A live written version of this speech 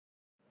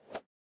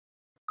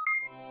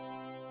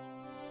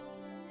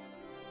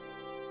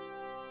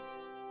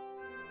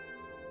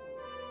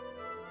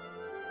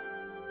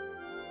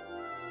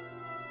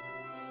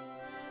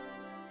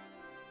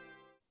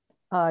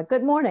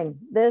Good morning.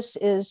 This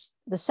is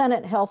the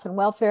Senate Health and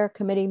Welfare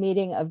Committee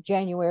meeting of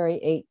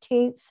January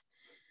 18th.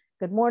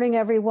 Good morning,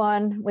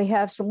 everyone. We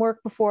have some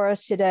work before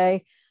us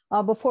today.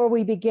 Before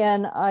we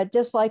begin, I'd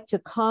just like to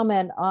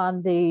comment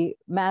on the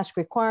mask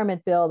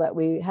requirement bill that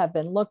we have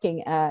been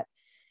looking at.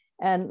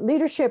 And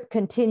leadership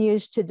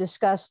continues to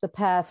discuss the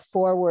path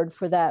forward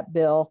for that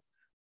bill.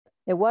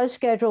 It was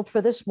scheduled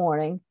for this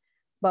morning,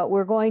 but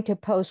we're going to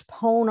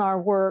postpone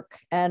our work,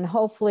 and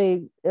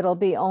hopefully it'll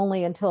be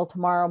only until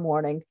tomorrow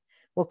morning.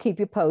 We'll keep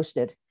you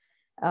posted.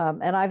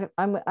 And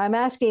I'm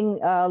asking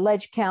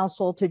Ledge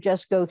Council to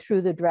just go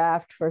through the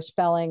draft for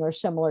spelling or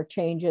similar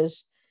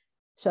changes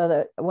so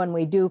that when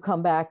we do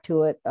come back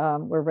to it,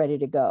 we're ready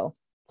to go.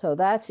 So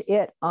that's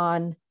it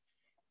on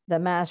the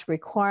mask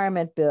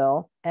requirement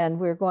bill. And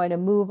we're going to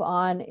move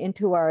on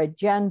into our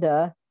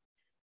agenda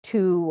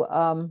to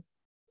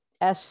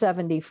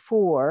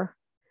S.74.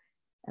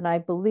 And I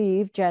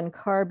believe, Jen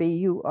Carby,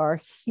 you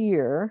are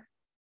here.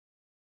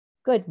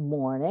 Good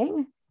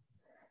morning.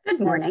 Good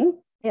morning.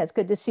 Yeah, it's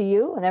good to see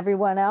you and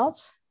everyone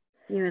else.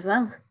 You as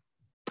well.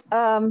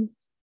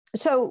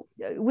 So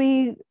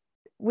we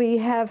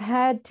have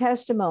had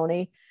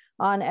testimony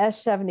on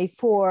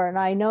S.74, and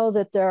I know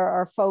that there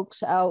are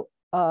folks out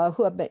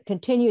who have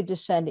continued to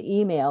send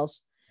emails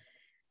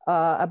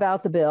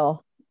about the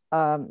bill.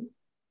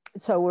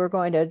 So we're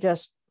going to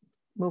just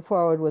move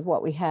forward with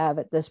what we have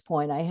at this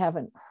point. I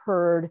haven't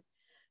heard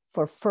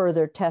for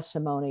further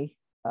testimony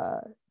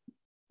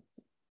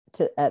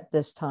at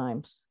this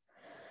time.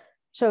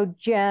 So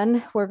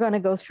Jen, we're going to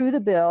go through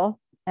the bill,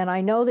 and I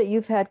know that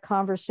you've had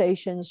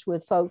conversations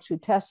with folks who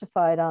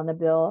testified on the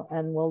bill,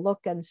 and we'll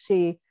look and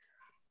see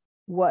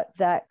what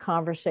that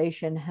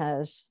conversation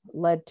has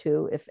led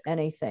to, if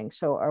anything.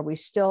 So are we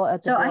still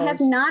at the So I have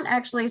not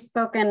actually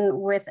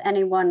spoken with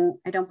anyone,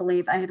 I don't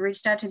believe. I had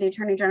reached out to the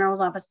Attorney General's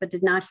office, but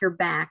did not hear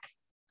back.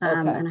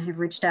 And I have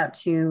reached out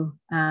to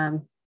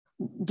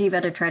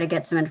DVA to try to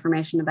get some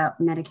information about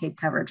Medicaid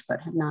coverage,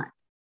 but have not.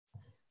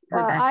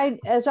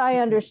 As I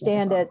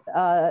understand it,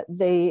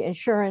 the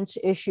insurance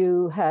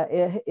issue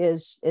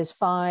is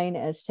fine,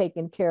 it's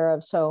taken care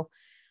of. So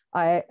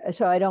I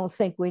don't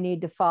think we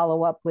need to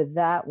follow up with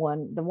that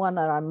one. The one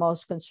that I'm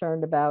most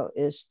concerned about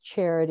is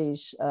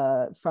charities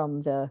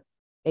from the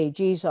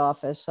AG's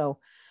office. So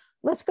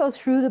let's go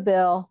through the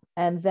bill,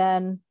 and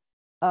then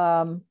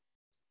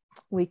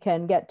we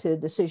can get to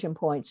decision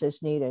points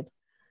as needed.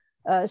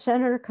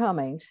 Senator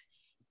Cummings.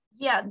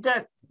 Yeah,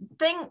 the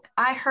thing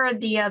I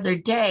heard the other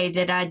day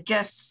that I'd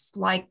just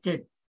like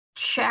to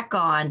check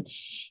on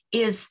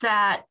is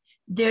that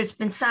there's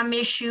been some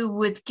issue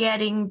with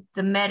getting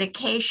the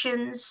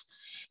medications,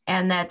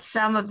 and that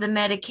some of the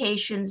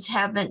medications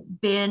haven't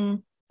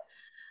been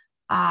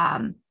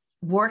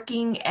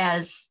working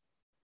as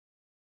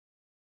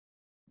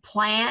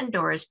planned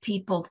or as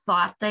people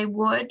thought they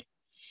would.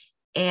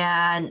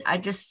 And I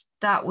just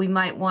thought we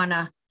might want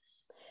to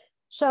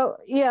follow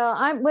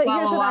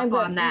up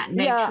on that and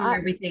make sure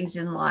everything's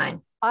in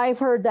line. I've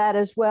heard that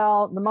as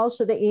well.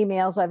 Most of the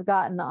emails I've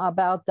gotten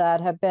about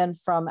that have been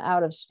from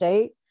out of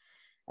state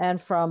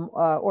and from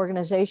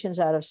organizations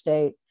out of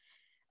state.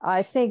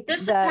 I think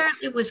this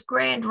apparently was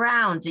grand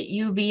rounds at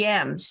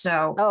UVM.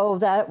 So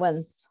that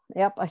one.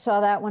 Yep, I saw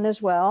that one as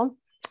well.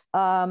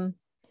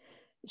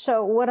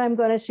 So what I'm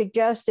going to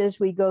suggest is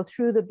we go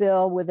through the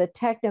bill with the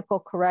technical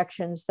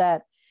corrections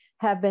that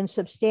have been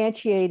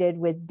substantiated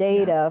with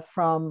data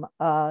from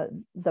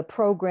the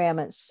program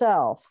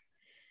itself.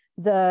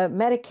 The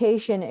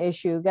medication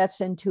issue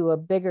gets into a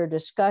bigger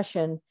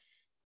discussion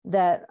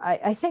that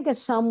I think in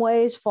some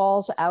ways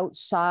falls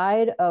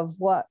outside of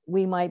what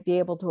we might be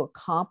able to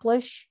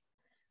accomplish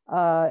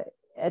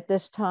at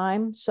this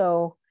time.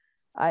 So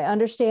I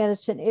understand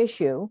it's an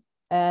issue,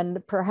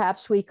 and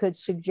perhaps we could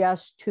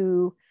suggest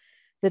to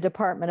the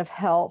Department of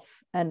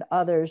Health and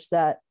others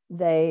that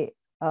they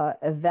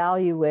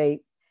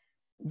evaluate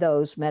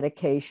those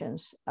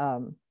medications.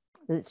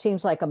 It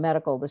seems like a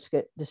medical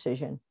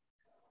decision.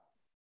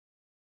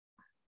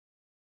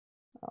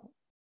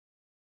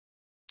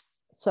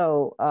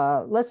 So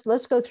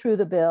let's go through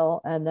the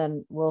bill, and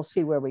then we'll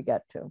see where we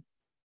get to. Do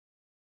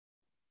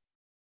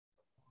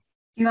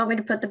you want me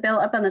to put the bill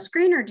up on the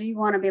screen, or do you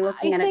want to be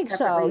looking at it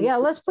separately? I think so. Yeah,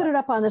 let's put it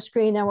up on the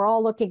screen. Then we're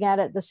all looking at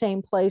it at the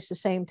same place, the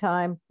same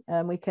time,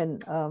 and we can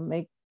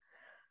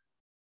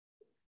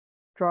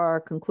draw our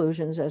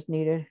conclusions as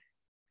needed.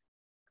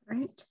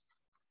 Great.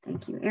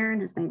 Thank you. Aaron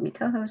has made me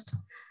co-host.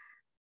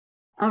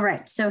 All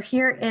right. So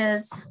here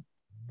is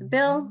the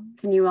bill.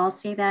 Can you all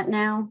see that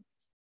now?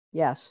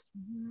 Yes.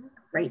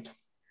 Great.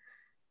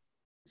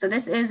 So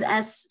this is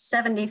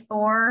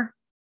S.74,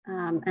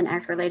 an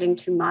act relating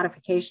to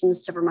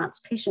modifications to Vermont's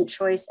patient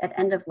choice at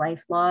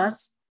end-of-life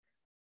laws.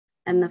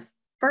 And the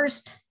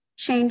first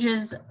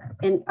changes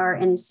are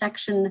in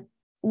section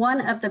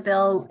 1 of the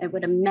bill. It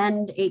would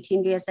amend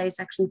 18 VSA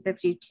section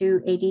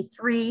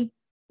 5283,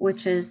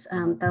 which is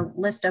the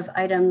list of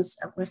items,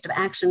 a list of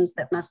actions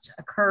that must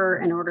occur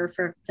in order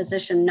for a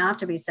physician not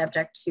to be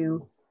subject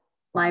to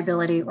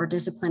liability or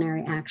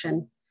disciplinary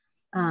action.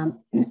 And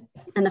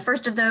the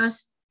first of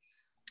those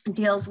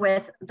deals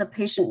with the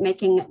patient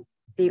making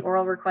the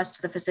oral request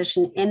to the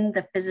physician in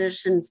the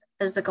physician's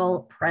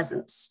physical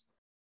presence.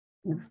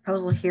 And the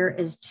proposal here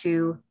is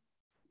to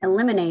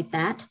eliminate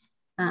that.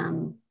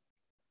 And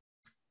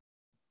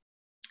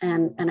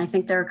I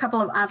think there are a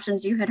couple of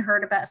options. You had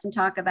heard about some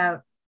talk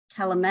about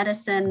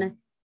telemedicine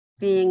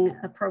being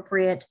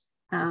appropriate.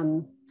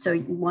 So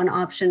one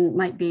option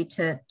might be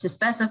to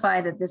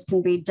specify that this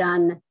can be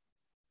done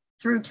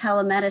through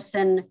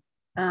telemedicine.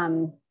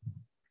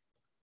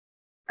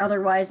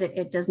 Otherwise,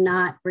 it does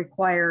not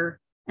require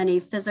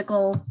any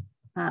physical,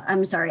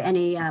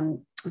 any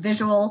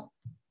visual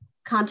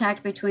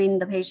contact between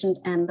the patient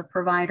and the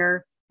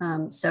provider.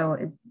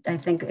 I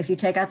think if you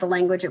take out the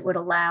language, it would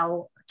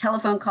allow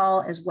telephone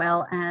call as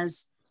well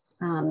as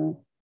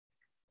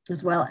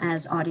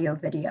audio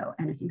video.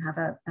 And if you have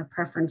a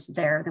preference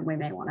there, then we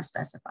may want to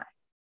specify.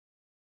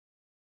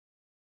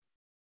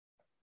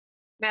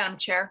 Madam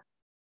Chair.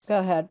 Go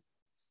ahead.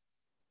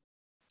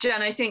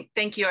 Jen,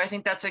 thank you. I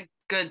think that's a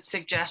good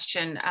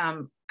suggestion,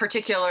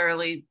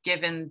 particularly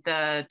given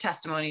the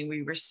testimony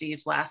we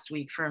received last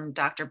week from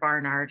Dr.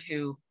 Barnard,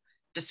 who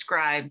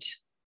described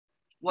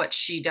what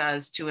she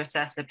does to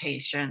assess a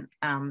patient.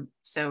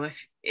 So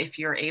if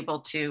you're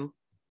able to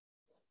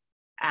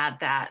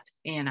add that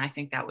in, I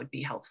think that would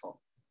be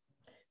helpful.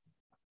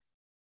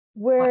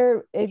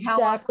 Where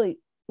exactly,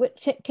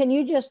 can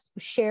you just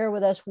share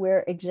with us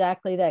where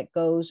exactly that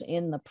goes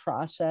in the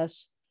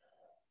process,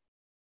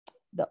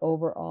 the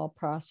overall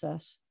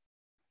process?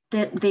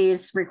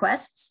 These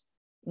requests?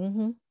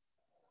 Mm-hmm.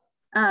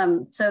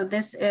 So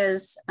this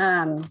is,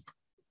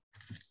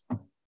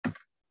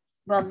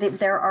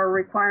 there are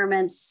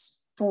requirements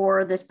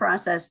for this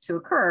process to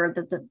occur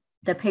that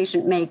the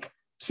patient make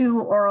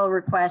 2 oral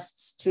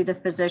requests to the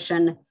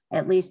physician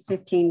at least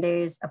 15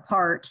 days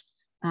apart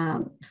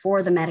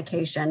for the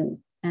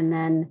medication. And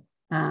then,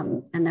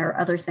 and there are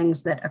other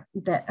things that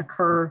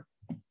occur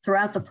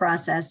throughout the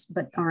process,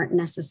 but aren't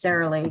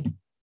necessarily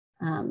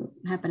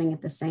happening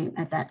at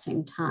that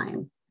same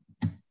time.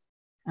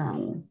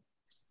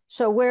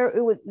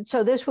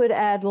 So this would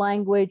add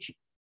language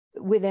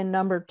within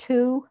number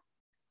 2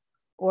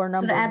 or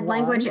number 1? So to add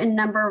language in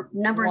numbers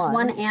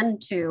 1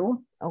 and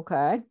 2.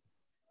 Okay.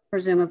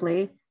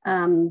 Presumably.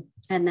 And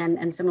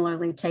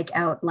similarly take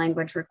out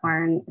language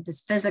requiring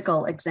this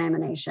physical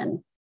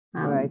examination.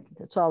 Right,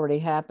 that's already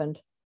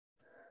happened.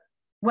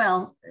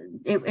 Well,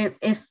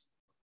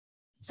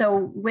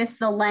 so with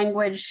the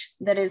language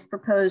that is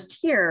proposed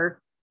here,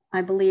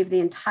 I believe the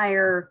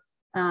entire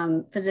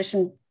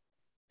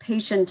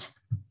physician-patient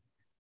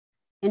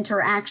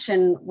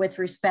interaction with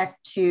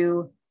respect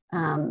to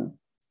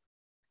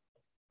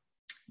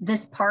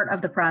this part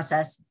of the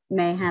process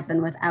may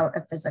happen without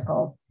a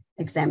physical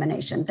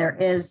examination. There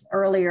is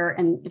earlier,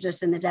 and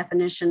just in the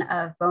definition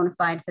of bona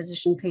fide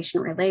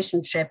physician-patient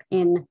relationship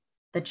in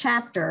the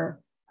chapter,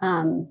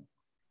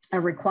 a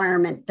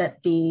requirement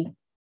that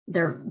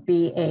there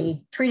be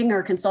a treating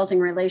or consulting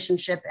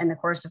relationship in the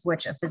course of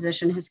which a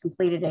physician has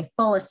completed a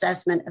full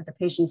assessment of the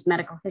patient's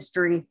medical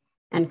history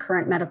and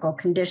current medical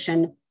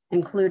condition,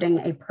 including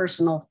a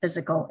personal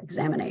physical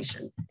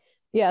examination.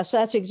 Yes,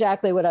 that's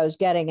exactly what I was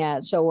getting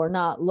at. So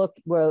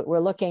we're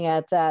looking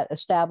at that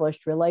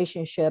established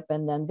relationship,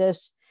 and then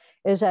this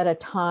is at a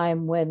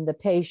time when the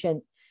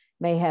patient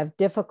may have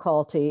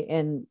difficulty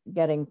in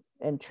getting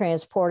and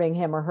transporting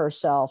him or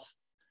herself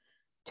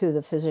to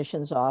the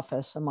physician's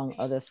office, among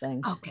other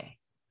things. Okay.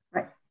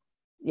 Right.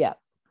 Yeah.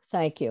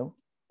 Thank you.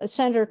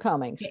 Senator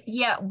Cummings.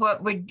 Yeah,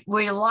 but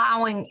we're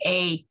allowing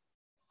a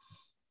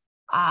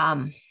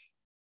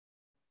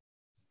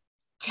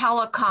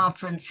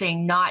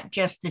teleconferencing, not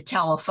just a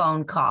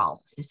telephone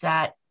call. Is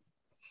that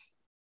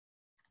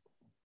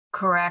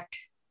correct?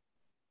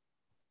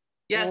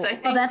 Yes, I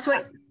think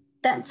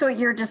that's what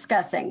you're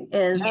discussing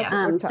is,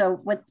 so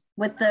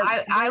with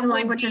the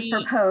language is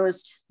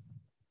proposed.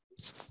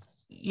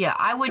 Yeah,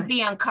 I would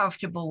be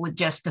uncomfortable with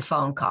just a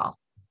phone call.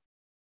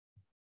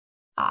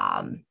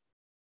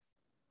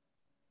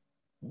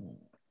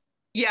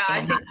 Yeah,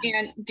 I think,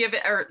 and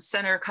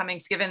Senator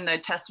Cummings, given the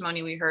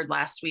testimony we heard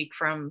last week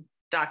from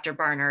Dr.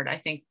 Barnard, I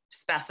think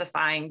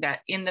specifying that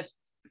in the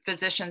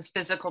physician's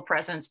physical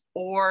presence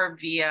or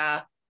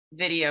via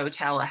video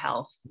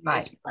telehealth,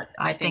 right, is what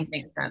I think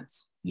makes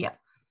sense. Yeah.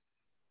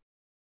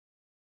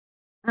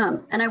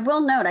 And I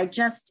will note, I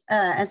just,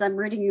 as I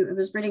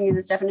was reading you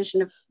this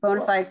definition of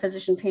bona fide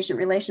physician-patient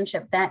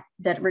relationship that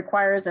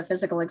requires a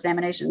physical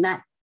examination.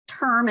 That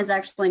term is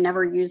actually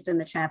never used in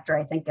the chapter.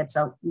 I think it's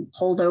a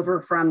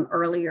holdover from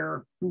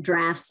earlier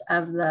drafts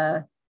of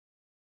the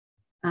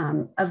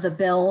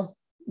bill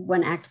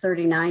when Act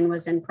 39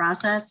 was in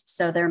process.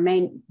 So there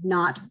may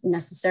not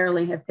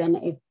necessarily have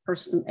been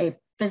a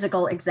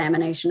physical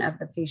examination of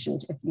the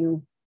patient if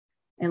you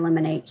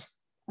eliminate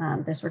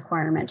this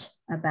requirement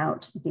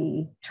about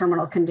the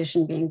terminal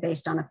condition being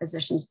based on a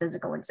physician's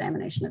physical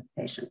examination of the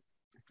patient.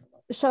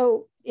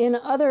 So in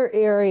other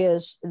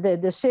areas, the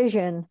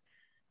decision,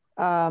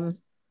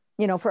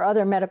 for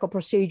other medical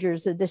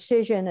procedures, the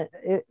decision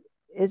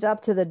is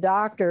up to the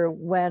doctor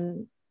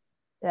when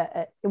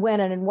when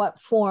and in what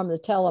form the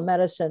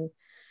telemedicine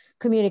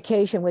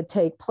communication would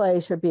take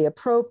place or be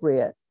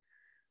appropriate.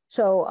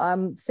 So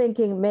I'm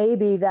thinking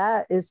maybe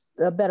that is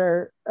a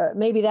better,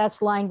 maybe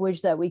that's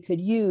language that we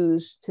could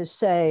use to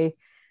say,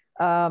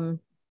 as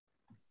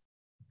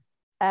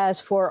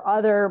for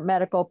other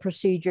medical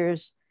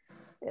procedures,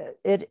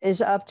 it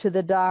is up to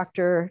the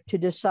doctor to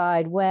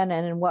decide when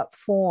and in what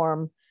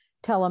form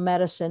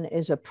telemedicine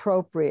is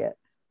appropriate.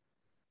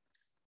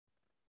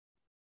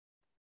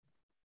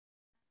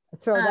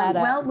 Throw that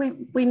out. Well,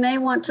 we may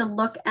want to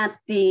look at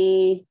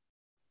the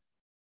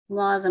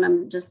laws, and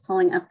I'm just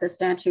pulling up the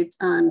statutes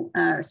on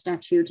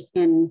statute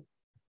in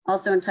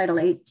also in Title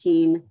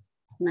 18,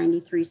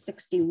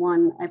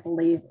 9361, I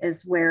believe,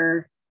 is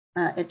where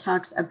it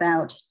talks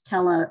about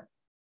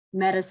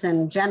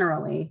telemedicine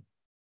generally,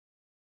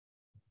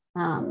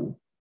 and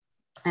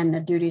the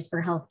duties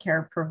for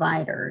healthcare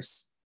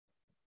providers.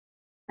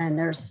 And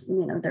there's,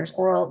 you know, there's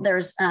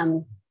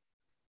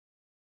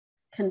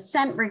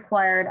consent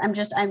required.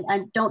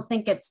 I don't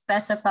think it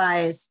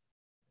specifies.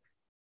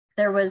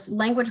 There was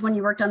language when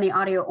you worked on the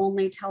audio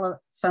only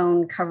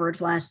telephone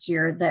coverage last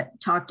year that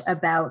talked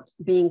about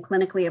being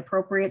clinically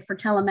appropriate for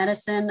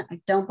telemedicine. I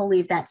don't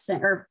believe that's,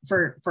 or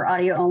for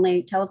audio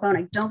only telephone,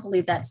 I don't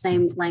believe that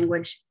same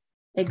language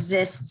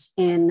exists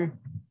in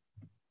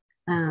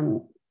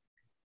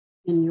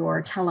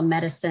your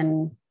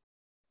telemedicine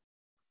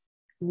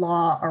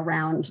law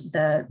around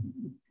the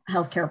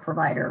healthcare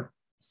provider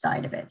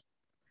side of it.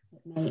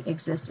 It may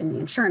exist in the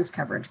insurance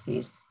coverage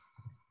piece.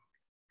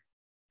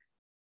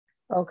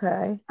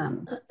 Okay.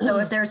 So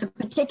if there's a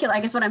particular, I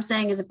guess what I'm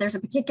saying is if there's a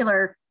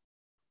particular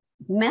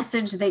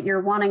message that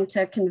you're wanting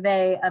to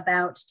convey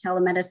about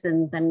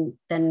telemedicine,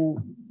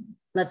 then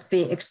let's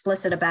be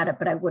explicit about it,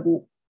 but I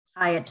wouldn't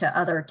tie it to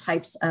other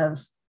types of,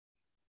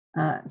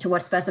 to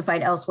what's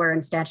specified elsewhere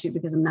in statute,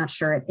 because I'm not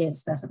sure it is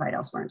specified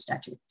elsewhere in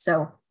statute.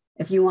 So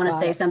if you want to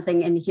say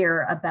something in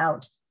here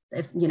about,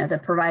 if, you know, the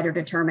provider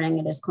determining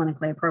it is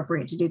clinically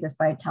appropriate to do this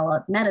by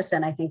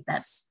telemedicine, I think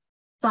that's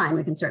fine.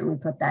 We can certainly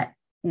put that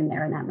in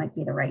there, and that might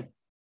be the right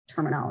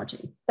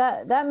terminology.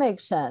 That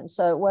makes sense.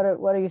 So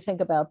what do you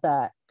think about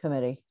that,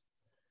 committee?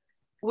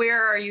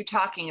 Where are you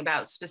talking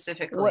about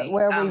specifically?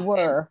 Where we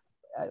were.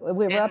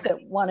 We were up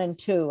at 1 and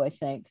 2, I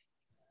think.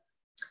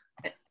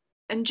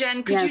 And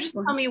Jen, could you just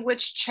tell me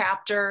which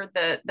chapter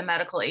the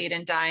medical aid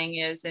in dying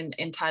is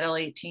in Title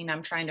 18?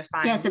 I'm trying to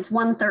find. Yes, it's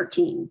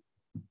 113.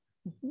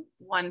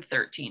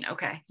 113,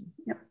 okay.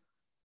 Yep.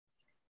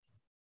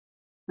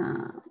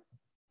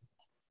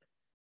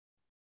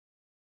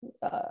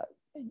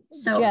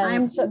 So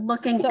Jen, I'm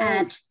looking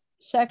at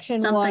section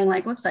something 1.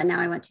 like, whoops, now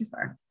I went too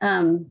far.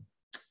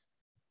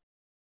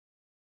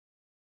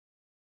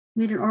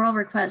 Made an oral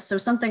request. So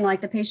something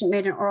like the patient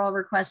made an oral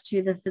request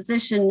to the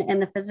physician in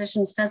the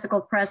physician's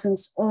physical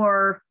presence,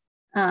 or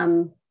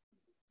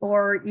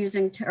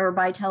using or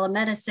by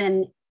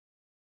telemedicine,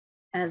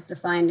 as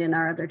defined in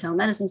our other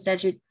telemedicine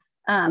statute,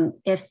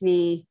 if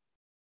the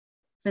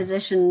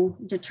physician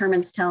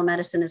determines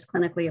telemedicine is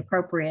clinically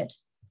appropriate.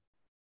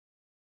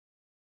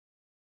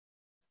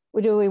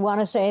 Do we want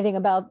to say anything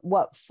about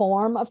what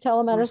form of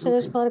telemedicine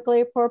is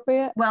clinically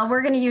appropriate? Well,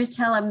 we're going to use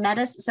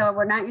telemedicine. So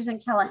we're not using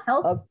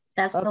telehealth. Okay.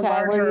 That's the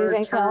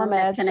larger term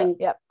that can,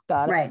 yep,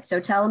 got it. Right.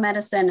 So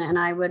telemedicine, and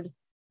I would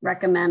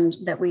recommend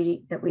that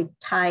we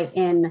tie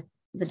in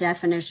the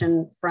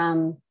definition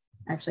from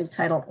actually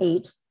Title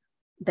 8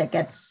 that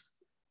gets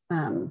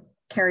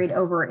carried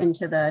over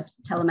into the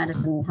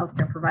telemedicine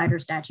healthcare provider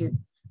statute,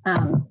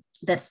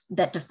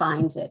 that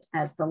defines it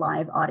as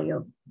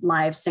the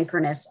live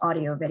synchronous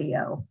audio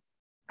video.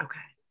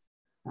 Okay.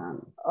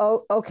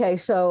 Okay.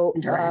 So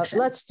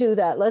let's do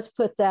that. Let's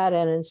put that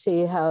in and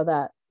see how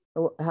that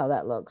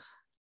looks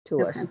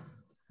to us.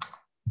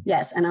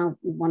 Yes, and I'll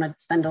want to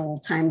spend a little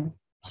time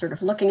sort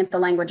of looking at the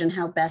language and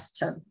how best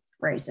to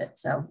phrase it.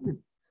 So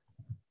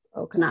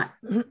it's not,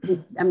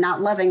 I'm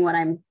not loving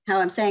how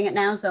I'm saying it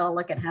now, so I'll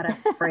look at how to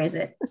phrase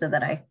it so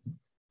that I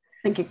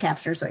think it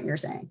captures what you're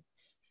saying.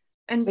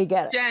 And we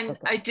get it. Jen,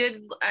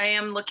 I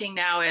am looking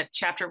now at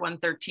chapter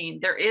 113.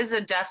 There is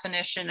a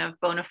definition of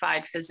bona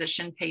fide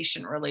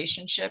physician-patient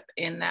relationship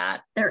in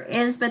that. There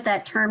is, but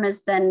that term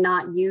is then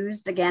not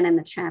used again in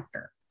the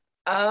chapter.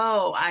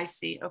 Oh, I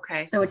see.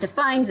 Okay. So it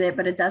defines it,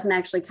 but it doesn't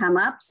actually come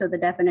up. So the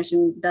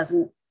definition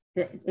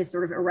is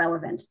sort of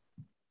irrelevant.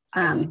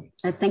 I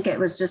think it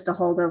was just a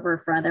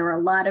holdover there were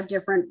a lot of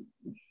different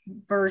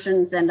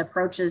versions and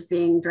approaches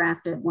being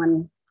drafted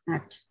when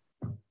Act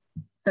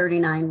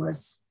 39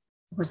 was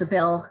a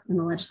bill in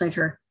the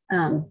legislature.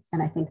 And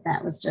I think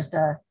that was just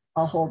a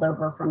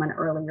holdover from an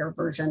earlier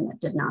version that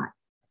did not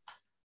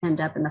end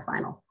up in the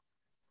final.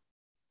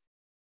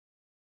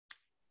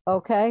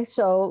 Okay,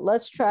 so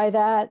let's try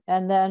that,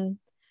 and then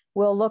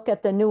we'll look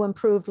at the new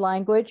improved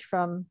language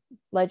from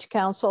Ledge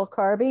Counsel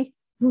Carby.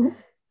 And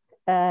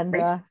and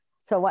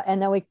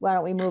then why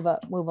don't we move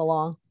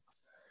along?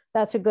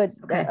 That's a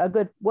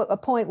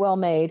point well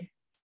made.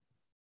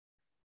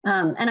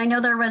 And I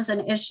know there was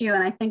an issue,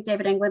 and I think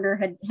David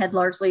Englander had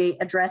largely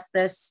addressed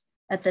this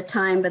at the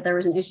time, but there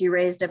was an issue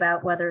raised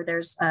about whether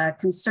there's a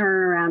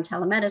concern around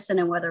telemedicine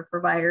and whether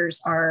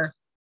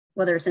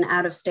whether it's an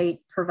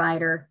out-of-state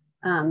provider.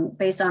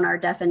 Based on our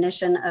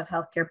definition of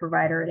healthcare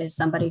provider, it is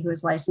somebody who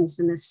is licensed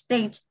in the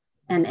state.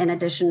 And in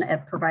addition, a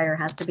provider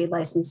has to be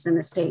licensed in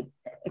the state,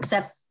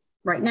 except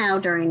right now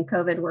during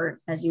COVID, where,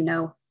 as you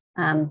know,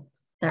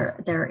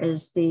 there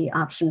is the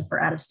option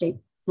for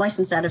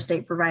licensed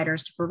out-of-state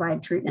providers to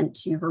provide treatment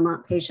to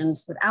Vermont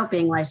patients without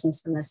being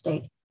licensed in the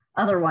state.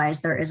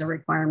 Otherwise, there is a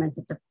requirement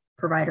that the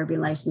provider be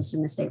licensed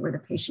in the state where the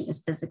patient is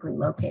physically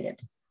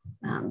located.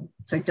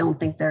 So I don't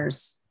think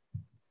there's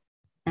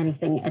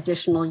anything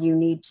additional you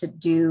need to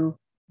do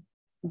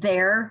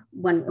there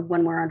when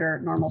we're under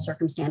normal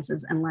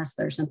circumstances, unless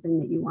there's something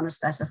that you want to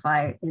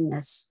specify in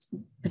this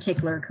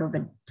particular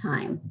COVID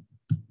time.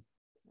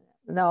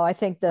 No, I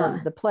think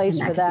the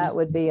place for that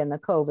would be in the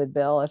COVID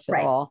bill, if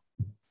at all.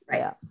 Right.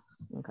 Yeah.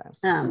 Okay.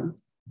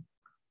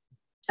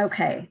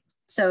 Okay.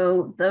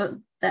 So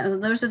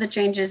those are the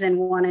changes in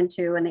 1 and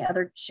 2, and the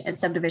other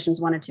subdivisions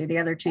 1 and 2. The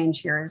other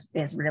change here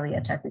is really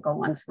a technical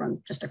one,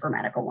 from just a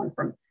grammatical one,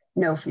 from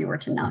no fewer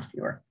to not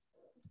fewer.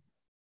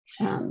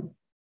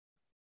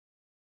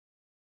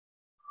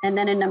 And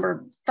then in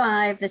number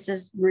 5, this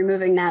is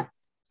removing that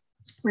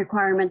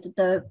requirement that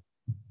the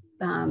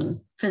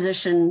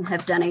physician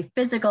have done a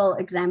physical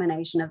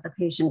examination of the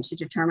patient to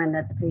determine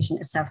that the patient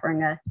is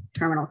suffering a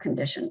terminal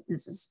condition.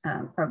 This is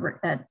a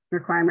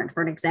requirement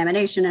for an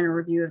examination and a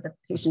review of the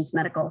patient's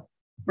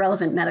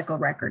relevant medical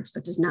records,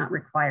 but does not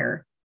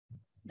require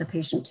the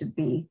patient to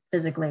be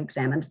physically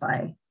examined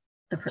by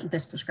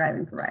this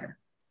prescribing provider.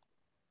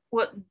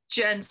 Well,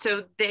 Jen,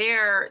 so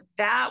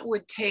that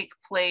would take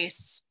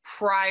place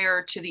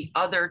prior to the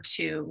other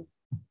 2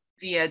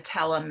 via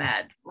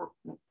telemed,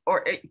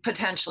 or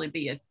potentially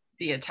via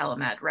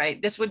telemed,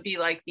 right? This would be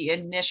like the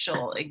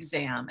initial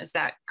exam. Is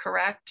that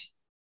correct?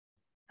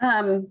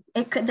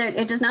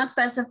 It does not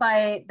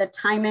specify the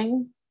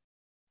timing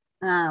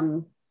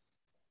in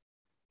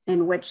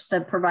which the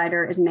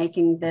provider is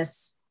making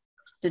this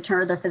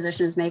the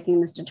physician is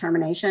making this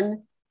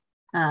determination.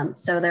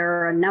 So there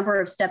are a number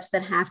of steps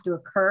that have to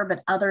occur,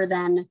 but other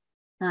than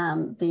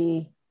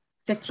the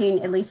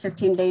at least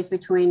 15 days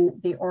between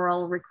the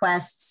oral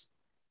requests,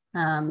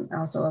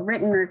 also a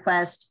written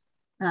request,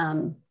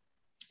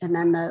 and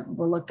then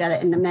we'll look at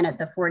it in a minute,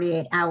 the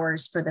 48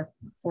 hours for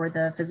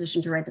the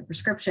physician to write the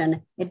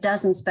prescription. It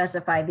doesn't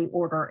specify the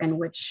order in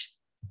which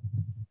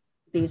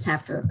these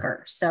have to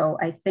occur. So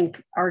I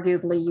think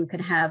arguably you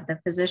could have the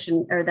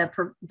physician or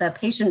the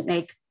patient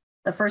make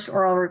the first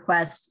oral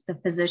request, the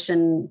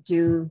physician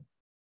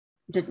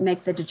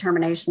make the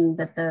determination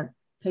that the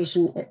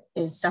patient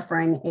is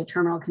suffering a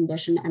terminal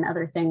condition and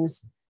other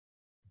things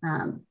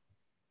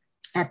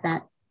at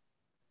that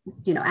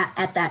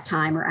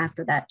time or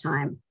after that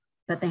time.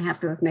 But they have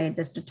to have made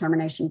this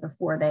determination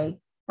before they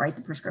write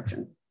the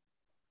prescription.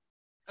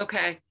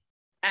 Okay.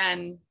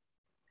 And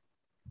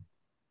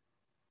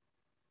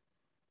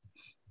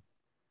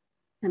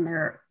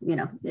there,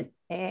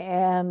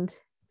 and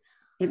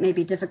it may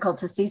be difficult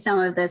to see some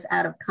of this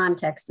out of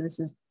context.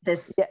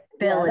 This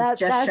bill is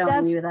just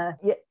showing you the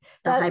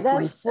high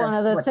points. That's one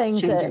of the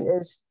things changing. That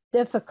is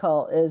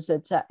difficult is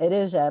it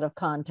is out of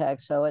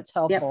context, so it's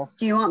helpful. Yep.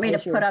 Do you want me to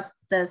put up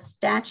the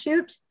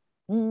statute?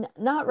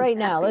 Not right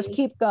now. Let's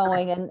keep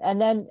going,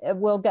 and then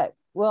we'll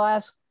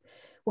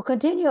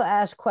continue to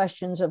ask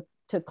questions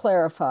to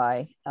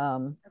clarify.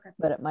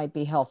 But it might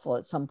be helpful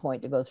at some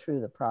point to go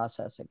through the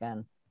process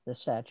again. The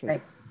statute.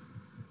 Right.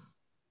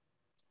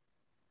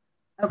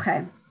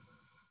 Okay.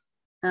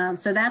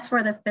 So that's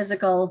where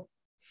the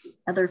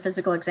other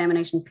physical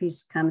examination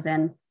piece comes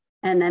in.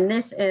 And then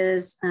this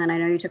is, and I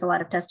know you took a lot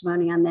of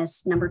testimony on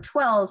this, number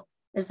 12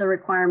 is the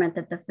requirement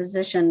that the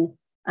physician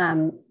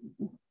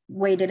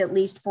waited at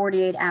least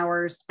 48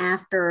 hours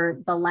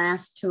after the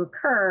last to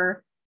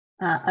occur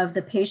of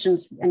the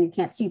patient's, and you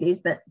can't see these,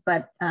 but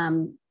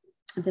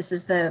this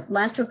is the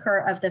last to occur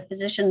of the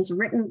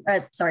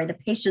the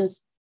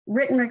patient's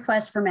written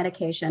request for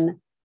medication,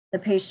 the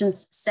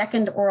patient's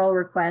second oral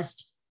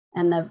request,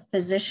 and the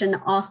physician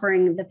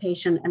offering the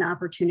patient an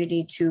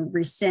opportunity to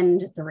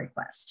rescind the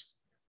request.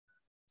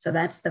 So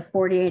that's the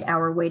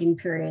 48-hour waiting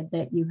period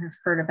that you have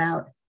heard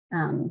about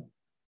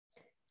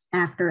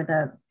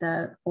after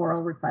the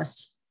oral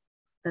request.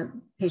 The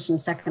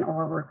patient's second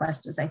oral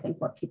request is, I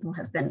think, what people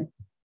have been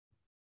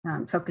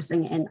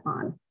focusing in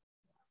on.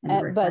 And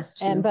the request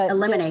to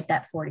eliminate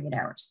that 48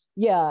 hours.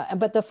 Yeah,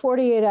 but the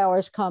 48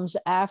 hours comes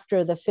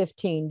after the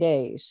 15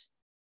 days.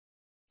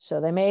 So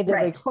they made the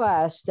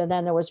request, and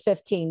then there was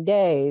 15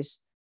 days,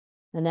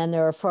 and then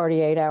there are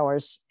 48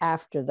 hours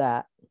after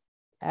that.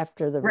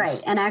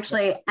 Right. And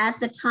actually, at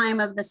the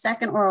time of the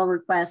second oral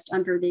request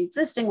under the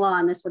existing law,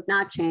 and this would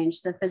not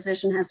change, the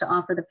physician has to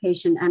offer the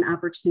patient an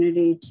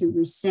opportunity to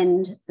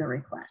rescind the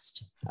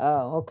request.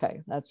 Oh,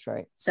 okay. That's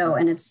right. So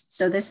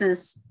this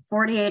is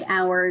 48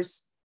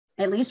 hours,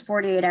 at least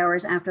 48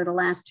 hours after the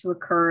last to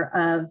occur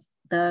of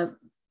the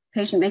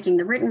patient making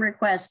the written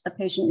request, the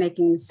patient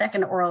making the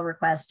second oral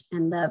request,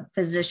 and the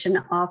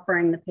physician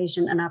offering the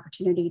patient an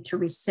opportunity to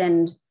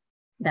rescind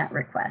that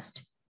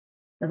request.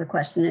 So the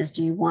question is,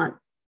 do you want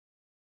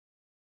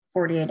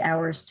 48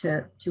 hours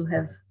to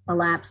have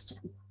elapsed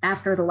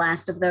after the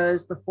last of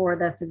those before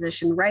the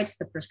physician writes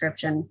the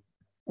prescription,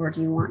 or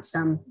do you want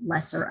some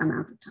lesser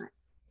amount of time?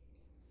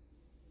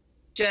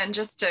 Jen,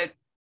 just to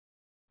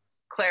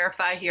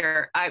clarify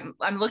here,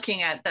 I'm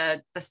looking at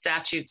the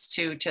statutes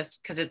too,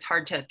 just because it's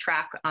hard to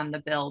track on the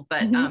bill,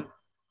 but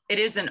it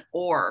is an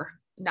or,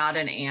 not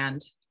an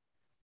and.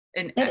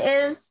 And it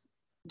is.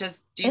 Do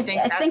you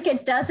think? I think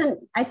it doesn't.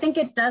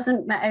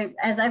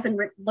 As I've been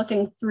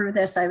looking through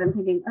this, I've been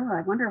thinking, oh,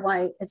 I wonder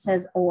why it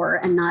says or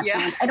and not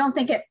and. I don't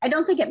think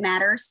it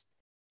matters.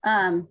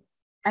 I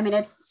mean,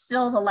 it's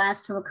still the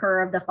last to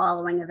occur of the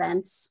following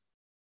events.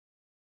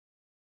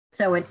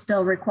 So it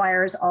still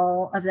requires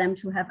all of them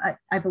to have,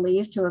 I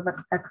believe, to have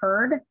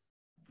occurred.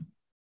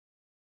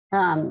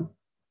 I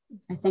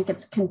think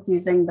it's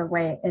confusing the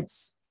way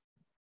it's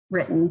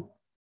written.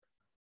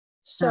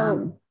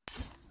 So.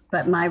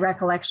 But my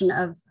recollection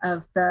of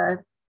the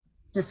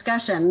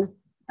discussion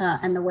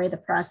and the way the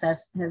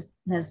process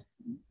has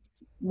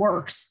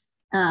works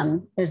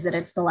is that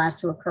it's the last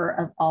to occur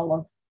of all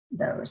of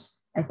those.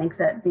 I think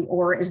that the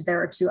or is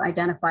there to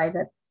identify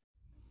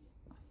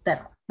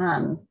that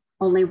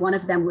only one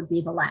of them would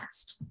be the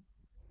last.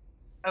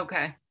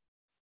 Okay,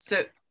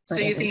 so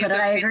but you think? But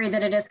I agree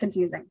that it is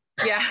confusing.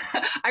 Yeah,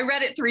 I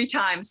read it 3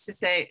 times to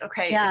say,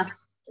 okay, yeah.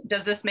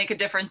 Does this make a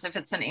difference if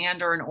it's an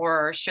and or an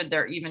or should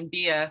there even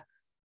be a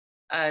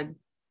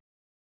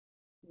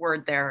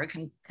word there,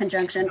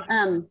 conjunction?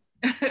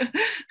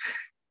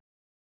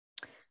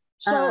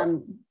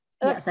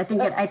 Yes, I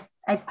think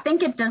I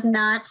think it does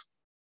not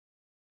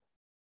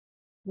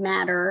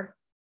matter.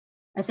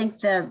 I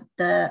think the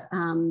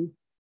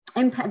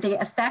impact,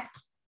 the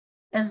effect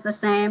is the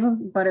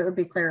same, but it would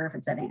be clearer if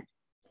it's at and.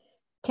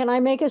 Can I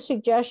make a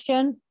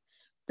suggestion?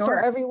 Sure. For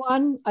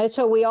everyone?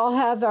 So we all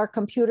have our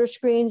computer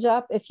screens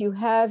up. If you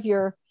have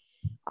your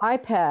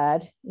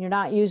iPad, you're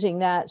not using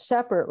that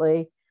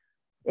separately.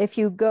 If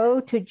you go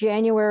to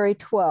January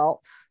 12th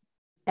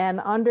and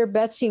under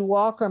Betsy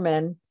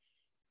Walkerman,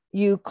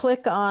 you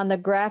click on the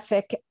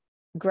graphic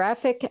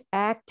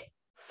act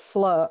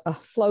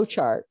flow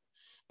chart,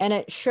 and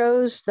it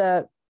shows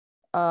the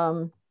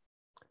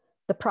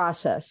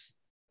process.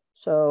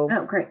 So,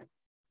 oh, great.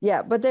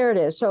 Yeah, but there it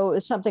is. So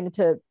it's something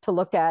to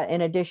look at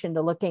in addition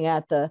to looking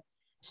at the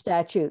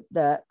statute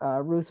that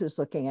Ruth is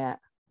looking at.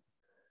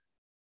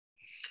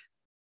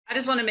 I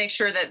just want to make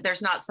sure that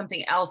there's not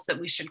something else that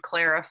we should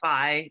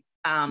clarify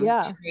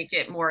to make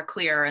it more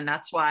clear. And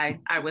that's why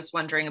I was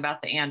wondering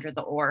about the and or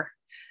the or.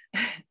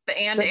 The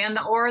and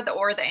the or,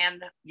 the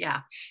and.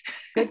 Yeah.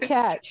 Good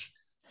catch.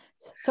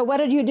 So what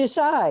did you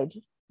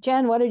decide?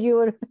 Jen, what did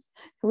you and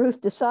Ruth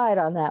decide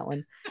on that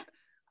one?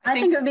 I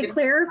think it would be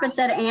clearer if it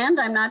said and.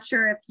 I'm not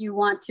sure if you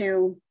want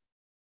to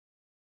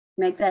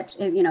make that,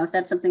 if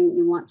that's something that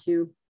you want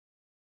to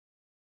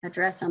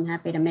address, I'm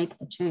happy to make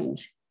the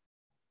change.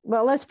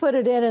 Well, let's put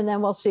it in and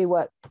then we'll see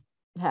what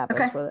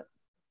happens with it.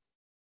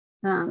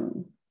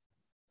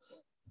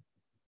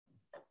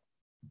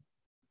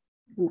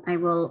 I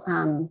will,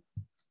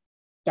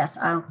 yes,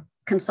 I'll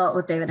consult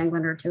with David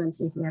Englander too and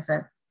see if he has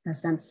a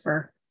sense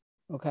for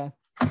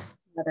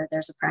whether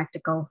there's a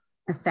practical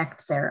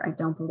effect there. I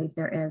don't believe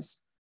there is.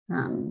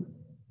 But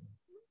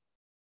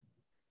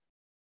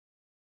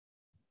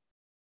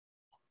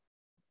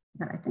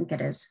I think it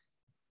is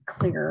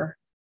clearer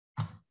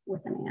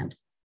with an and.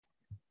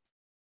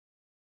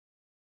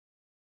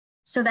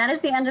 So that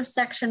is the end of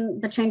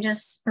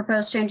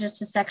proposed changes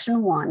to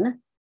section 1,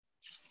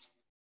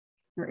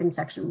 or in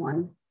section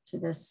 1 to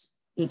this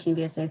 18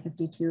 VSA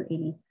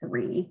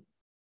 5283.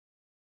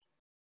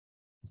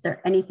 Is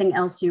there anything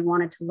else you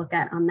wanted to look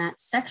at on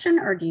that section,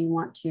 or do you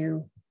want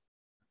to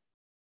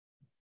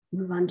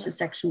move on to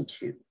section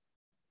 2?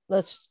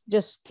 Let's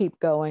just keep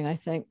going, I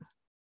think.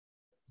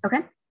 Okay.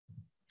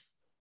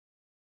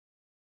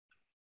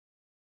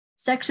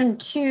 Section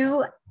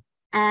 2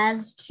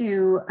 adds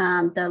to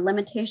the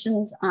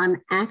limitations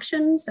on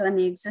action. So in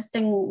the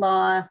existing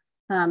law,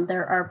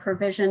 there are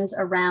provisions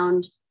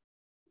around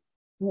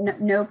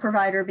no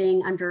provider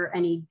being under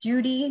any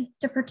duty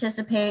to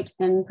participate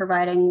in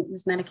providing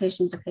this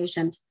medication to the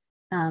patient,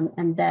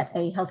 and that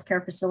a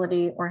healthcare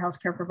facility or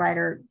healthcare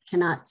provider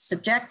cannot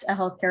subject a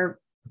healthcare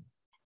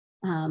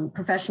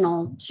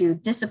professional to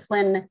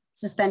discipline,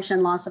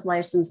 suspension, loss of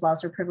license,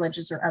 loss of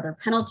privileges, or other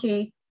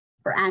penalty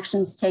for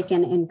actions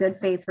taken in good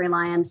faith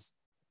reliance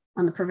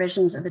on the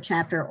provisions of the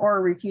chapter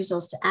or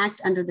refusals to act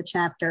under the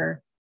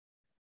chapter.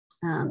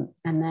 And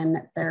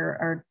then there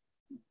are,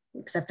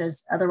 except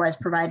as otherwise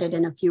provided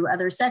in a few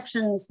other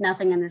sections,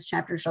 nothing in this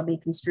chapter shall be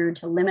construed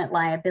to limit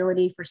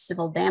liability for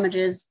civil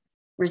damages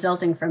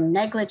resulting from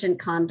negligent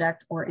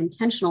conduct or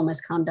intentional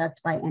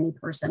misconduct by any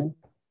person.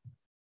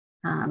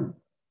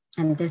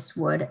 And this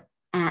would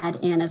add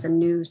in as a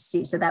new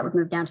C, so that would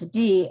move down to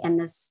D, and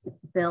this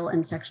bill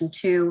in section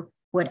 2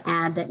 would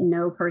add that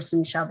no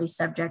person shall be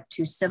subject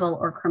to civil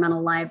or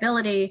criminal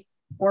liability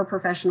or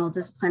professional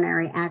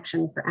disciplinary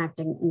action for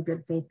acting in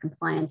good faith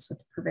compliance with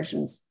the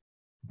provisions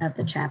of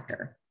the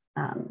chapter.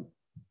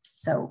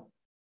 So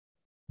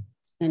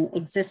in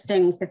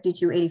existing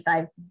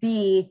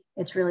 5285B,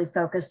 it's really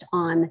focused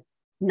on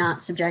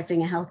not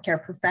subjecting a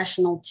healthcare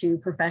professional to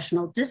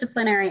professional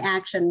disciplinary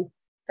action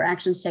for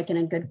actions taken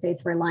in good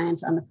faith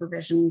reliance on the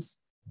provisions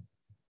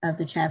of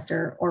the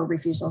chapter or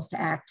refusals to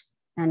act.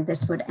 And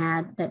this would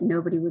add that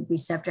nobody would be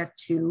subject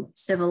to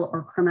civil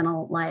or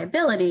criminal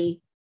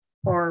liability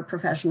or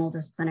professional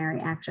disciplinary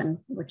action,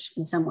 which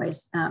in some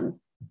ways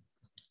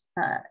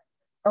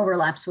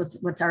overlaps with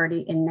what's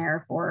already in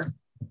there for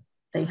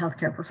the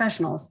healthcare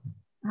professionals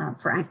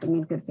for acting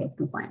in good faith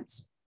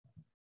compliance.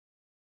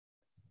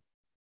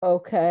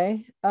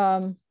 Okay.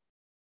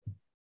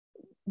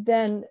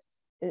 Then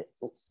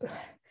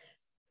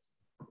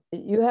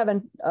you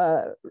haven't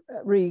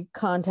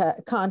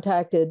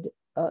contacted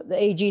the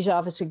AG's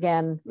office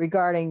again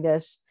regarding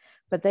this,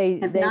 but they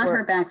have not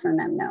heard back from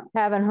them. No,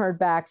 haven't heard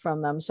back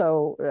from them.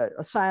 So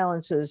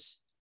silence is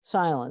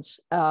silence.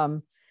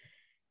 My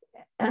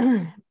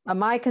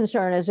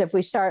concern is if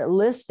we start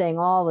listing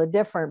all the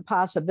different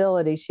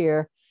possibilities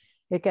here,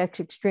 it gets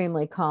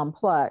extremely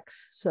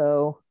complex.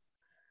 So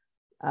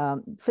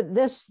for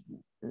this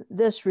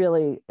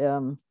really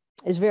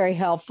is very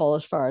helpful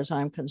as far as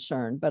I'm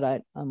concerned,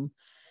 but I'm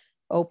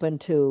open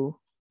to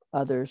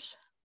others.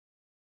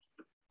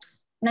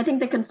 And I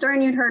think the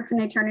concern you'd heard from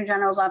the Attorney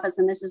General's office,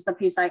 and this is the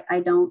piece I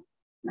don't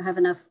have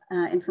enough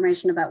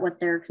information about what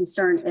their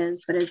concern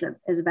is, but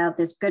is about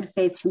this good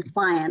faith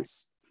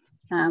compliance,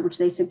 which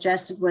they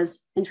suggested was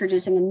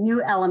introducing a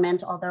new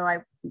element, although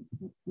I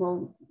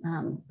will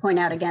point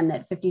out again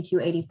that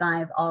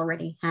 5285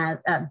 already has,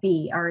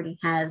 B already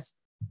has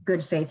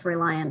good faith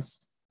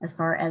reliance as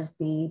far as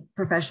the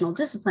professional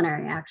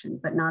disciplinary action,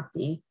 but not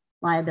the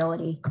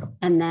liability.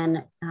 And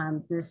then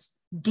this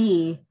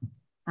D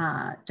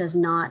does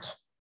not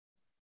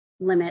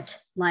limit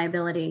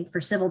liability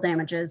for civil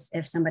damages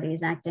if somebody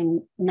is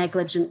acting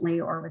negligently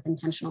or with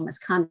intentional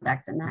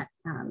misconduct, and that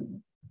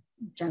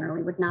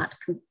generally would not,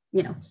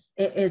 it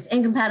is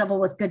incompatible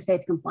with good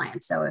faith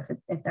compliance. So if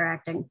they're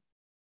acting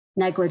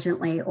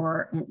negligently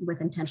or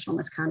with intentional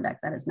misconduct,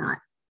 that is not.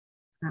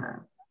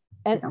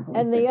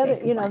 And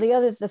the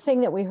other, the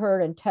thing that we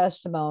heard in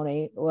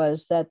testimony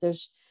was that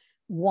there's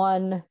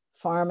one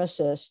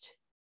pharmacist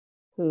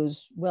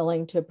who's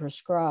willing to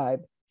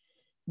prescribe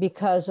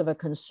because of a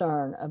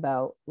concern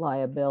about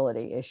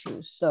liability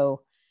issues.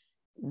 So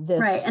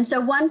this. Right. And so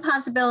one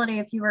possibility,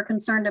 if you were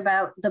concerned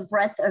about the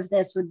breadth of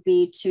this, would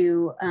be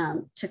to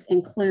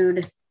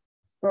include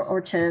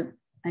or to,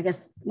 I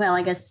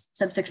guess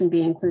subsection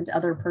B includes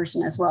other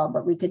person as well,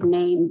 but we could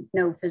name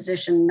no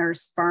physician,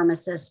 nurse,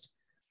 pharmacist,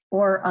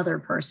 or other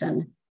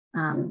person,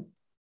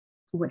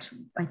 which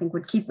I think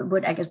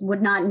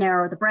would not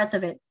narrow the breadth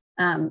of it,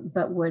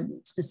 but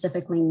would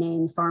specifically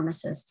name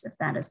pharmacists if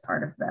that is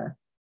part of the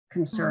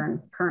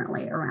concern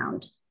currently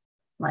around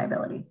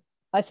liability.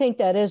 I think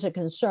that is a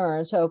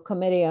concern. So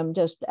committee, I'm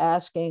just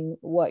asking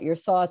what your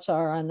thoughts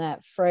are on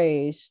that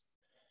phrase.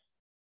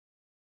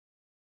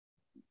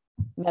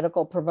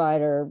 Medical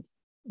provider,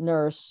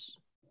 nurse,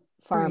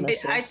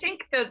 pharmacist. I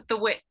think the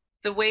way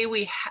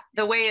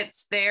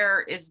it's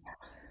there is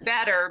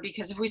better,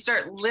 because if we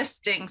start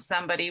listing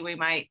somebody, we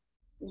might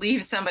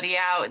leave somebody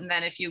out. And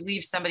then if you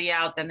leave somebody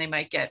out, then they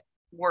might get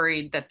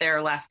worried that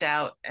they're left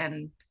out.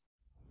 And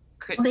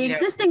the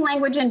existing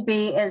language in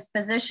B is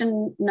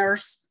physician,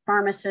 nurse,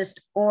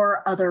 pharmacist,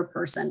 or other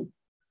person.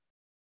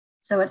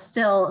 So it's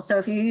still, so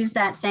if you use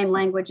that same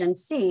language in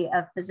C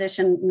of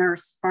physician,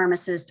 nurse,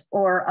 pharmacist,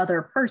 or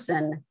other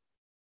person,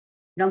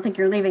 I don't think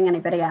you're leaving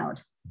anybody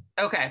out.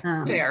 Okay,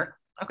 fair.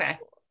 Okay.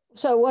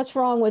 So what's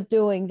wrong with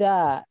doing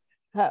that?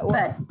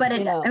 But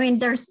I mean,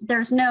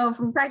 there's no,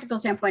 from a practical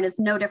standpoint, it's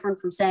no different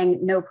from saying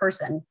no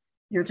person.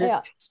 You're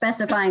just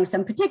specifying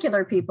some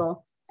particular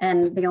people.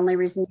 And the only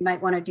reason you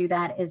might want to do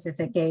that is if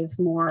it gave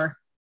more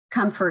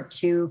comfort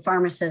to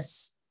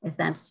pharmacists, if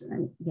that's,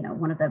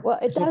 one of the, well,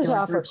 it does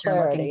offer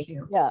clarity.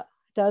 Yeah, it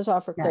does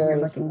offer clarity. You're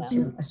looking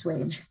to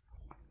assuage.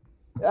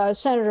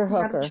 Senator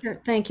Hooker. Sure,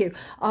 thank you.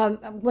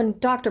 When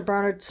Dr.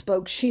 Barnard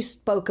spoke, she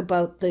spoke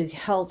about the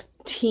health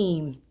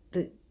team,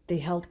 the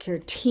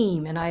healthcare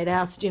team, and I had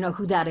asked,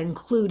 who that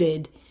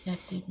included.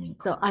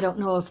 So I don't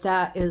know if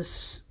that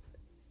is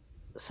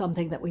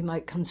something that we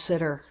might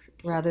consider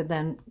rather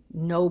than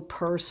no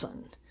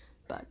person.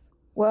 But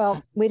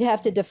well, we'd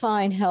have to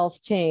define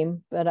health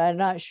team, but I'm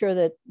not sure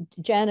that,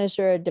 Jen, is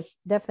there a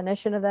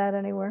definition of that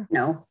anywhere?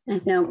 No, I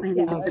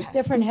think it's a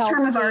different health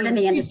term of art in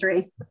the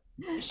industry.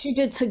 She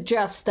did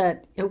suggest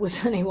that it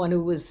was anyone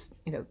who was,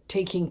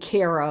 taking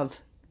care of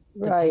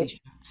the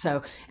patient.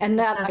 So, and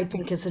that I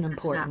think is an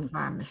important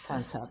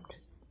concept,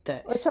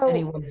 that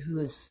anyone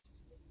who's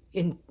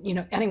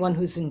anyone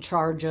who's in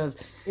charge of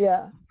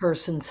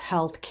person's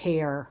health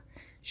care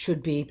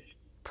should be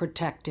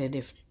protected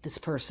if this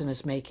person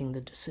is making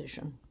the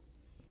decision.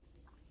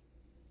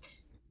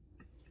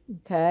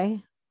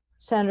 Okay.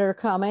 Senator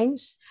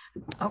Cummings.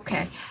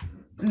 Okay.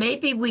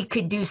 Maybe we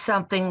could do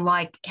something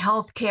like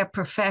healthcare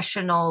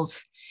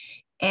professionals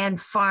and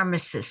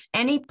pharmacists.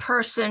 Any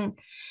person,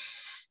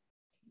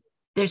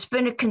 there's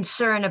been a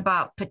concern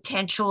about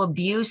potential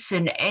abuse,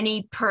 and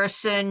any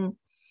person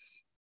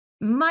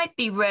might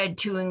be read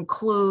to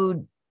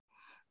include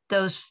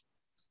those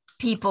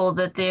people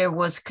that there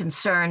was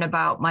concern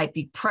about might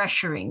be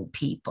pressuring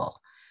people.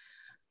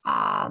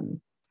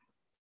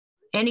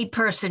 Any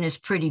person is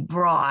pretty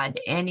broad.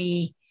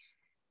 Any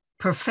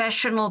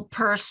professional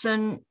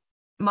person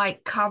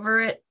might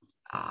cover it.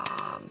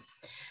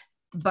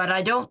 But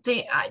I don't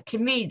think, to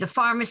me, the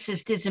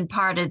pharmacist isn't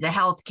part of the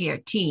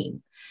healthcare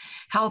team.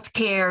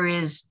 Healthcare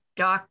is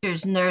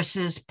doctors,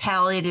 nurses,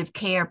 palliative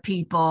care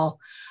people,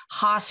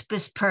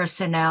 hospice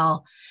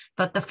personnel,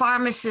 but the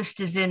pharmacist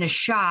is in a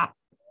shop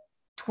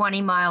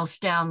 20 miles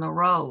down the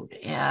road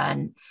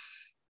and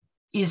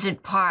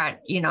isn't part,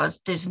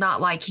 there's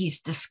not like he's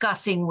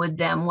discussing with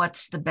them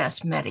what's the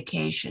best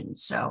medication.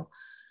 So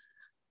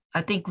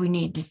I think we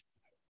need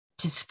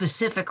to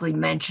specifically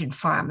mention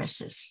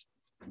pharmacists.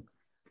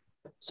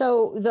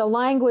 So the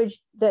language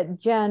that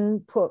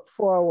Jen put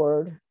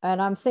forward,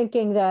 and I'm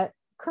thinking that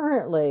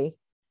currently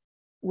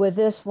with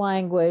this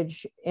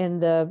language in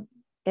the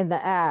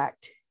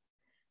act,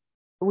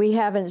 we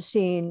haven't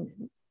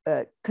seen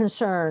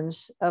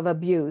concerns of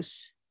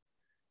abuse,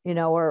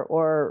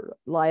 or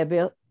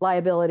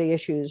liability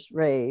issues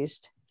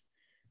raised.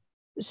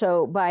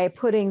 So by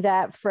putting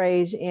that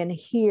phrase in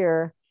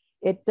here,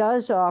 it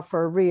does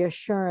offer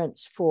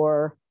reassurance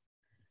for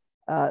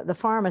the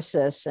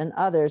pharmacists and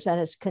others,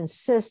 and it's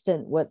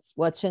consistent with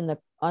what's in the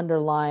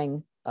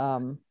underlying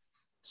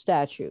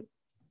statute.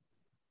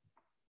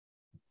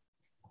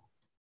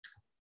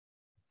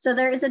 So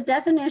there is a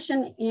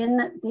definition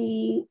in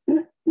the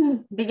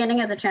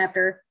beginning of the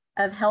chapter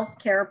of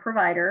healthcare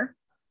provider,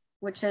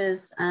 which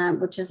is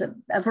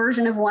a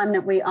version of one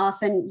that we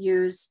often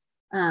use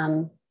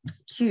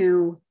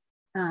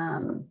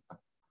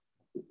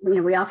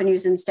we often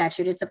use in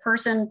statute. It's a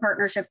person,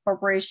 partnership,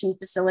 corporation,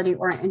 facility,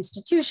 or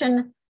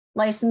institution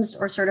licensed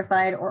or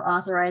certified or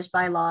authorized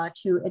by law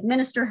to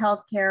administer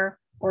healthcare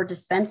or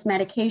dispense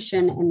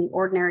medication in the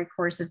ordinary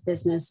course of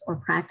business or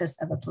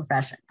practice of a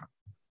profession.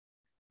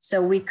 So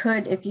we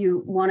could, if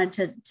you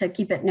wanted to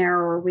keep it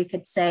narrower, we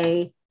could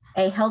say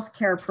a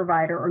healthcare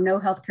provider or no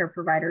healthcare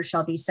provider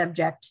shall be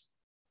subject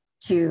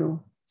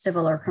to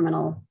civil or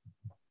criminal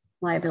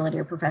liability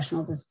or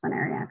professional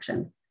disciplinary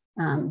action.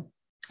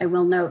 I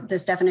will note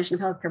this definition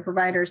of healthcare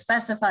provider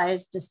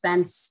specifies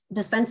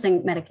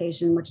dispensing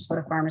medication, which is what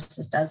a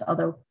pharmacist does,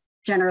 although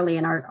generally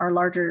in our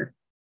larger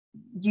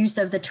use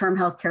of the term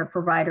healthcare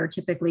provider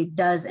typically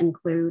does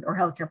include, or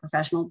healthcare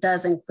professional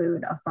does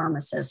include, a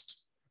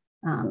pharmacist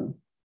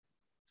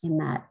in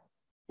that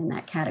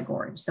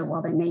category. So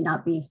while they may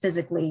not be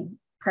physically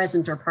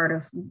present or part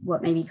of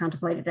what may be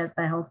contemplated as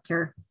the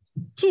healthcare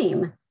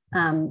team,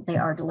 they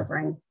are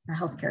delivering a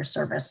healthcare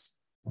service.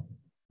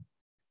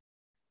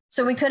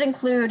 So we could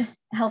include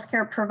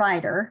healthcare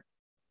provider.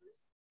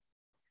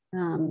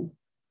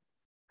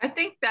 I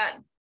think that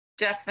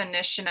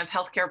definition of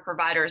healthcare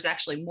provider is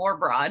actually more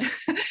broad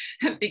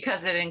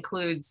because it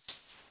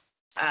includes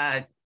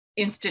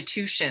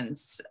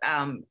institutions,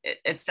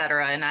 et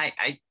cetera. And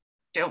I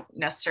don't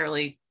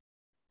necessarily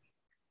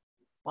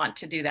want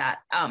to do that.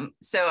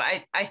 So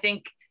I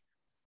think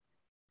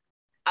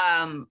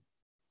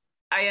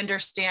I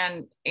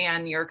understand,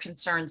 Anne, your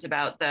concerns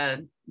about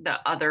the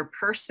other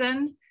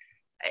person.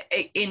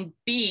 In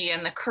B,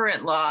 in the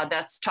current law,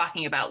 that's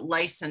talking about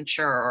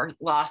licensure or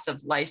loss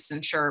of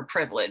licensure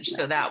privilege.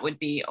 So that would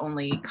be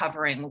only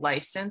covering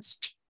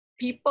licensed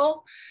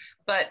people.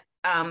 But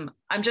I'm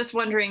just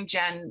wondering,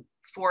 Jen,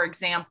 for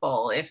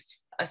example, if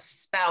a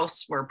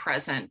spouse were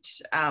present,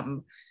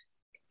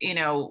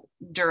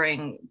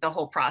 during the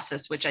whole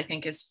process, which I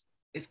think is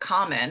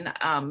common,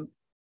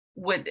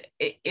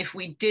 if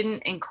we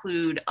didn't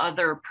include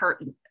other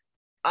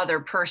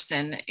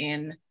person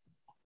in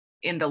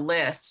the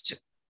list,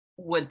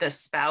 would the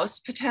spouse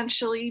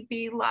potentially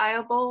be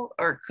liable,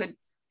 or could?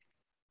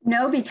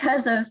 No,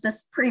 because of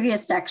this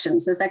previous section.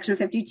 So section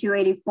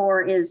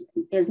 5284 is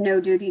no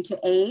duty to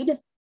aid.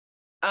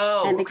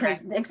 Oh, and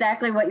because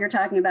exactly what you're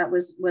talking about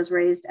was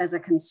raised as a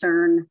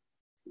concern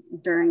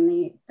during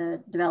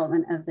the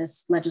development of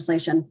this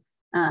legislation.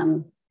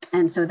 And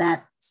so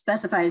that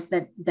specifies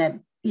that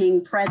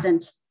being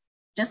present,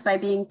 just by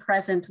being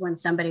present when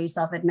somebody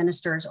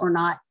self-administers or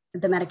not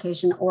the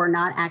medication, or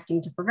not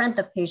acting to prevent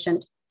the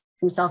patient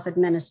from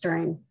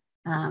self-administering,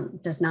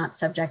 does not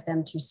subject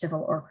them to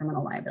civil or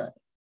criminal liability.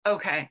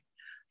 Okay.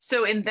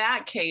 So in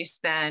that case,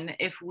 then,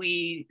 if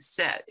we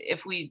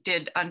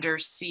did under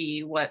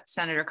C what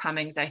Senator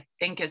Cummings, I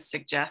think, is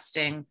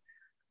suggesting,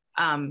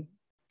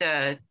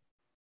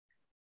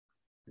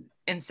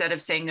 instead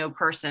of saying no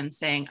person,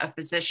 saying a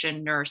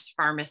physician, nurse,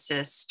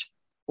 pharmacist,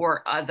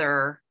 or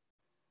other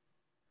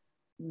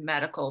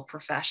medical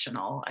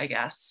professional, I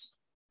guess,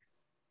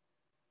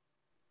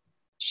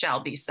 shall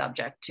be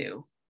subject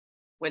to.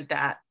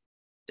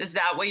 Is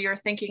that what you're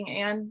thinking,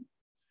 Anne?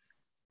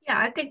 Yeah,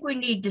 I think we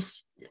need to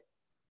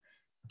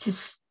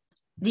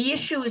the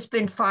issue has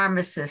been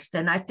pharmacists,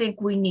 and I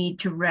think we need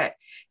to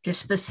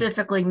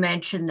specifically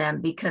mention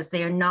them because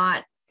they're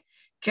not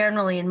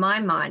generally, in my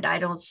mind, I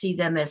don't see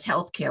them as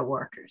healthcare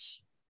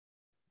workers.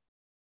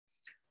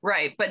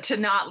 Right, but to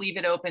not leave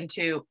it open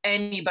to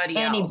anybody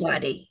else.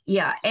 Anybody,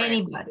 yeah, right.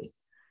 Anybody.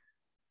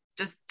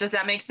 Does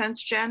that make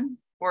sense, Jen?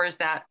 Or is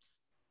that?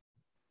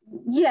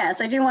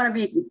 Yes, I do want to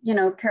be,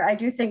 I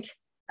do think,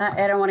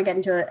 I don't want to get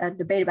into a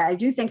debate about it. I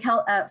do think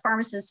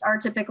pharmacists are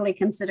typically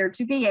considered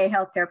to be a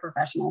healthcare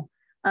professional.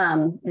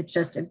 It's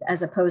just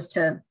as opposed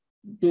to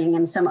being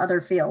in some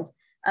other field.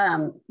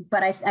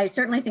 But I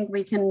certainly think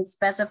we can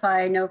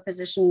specify no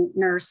physician,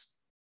 nurse,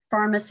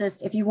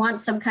 pharmacist. If you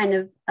want some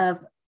kind of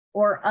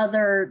or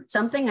other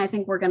something, I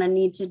think we're going to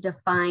need to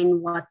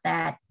define what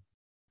that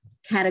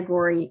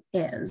category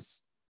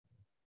is.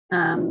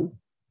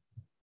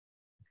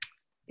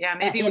 Yeah,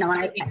 maybe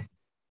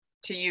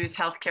to use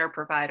healthcare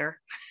provider.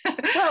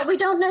 Well, we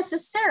don't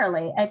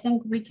necessarily. I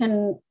think we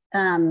can,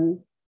 I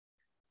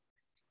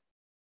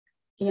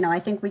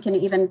think we can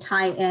even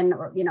tie in,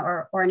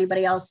 or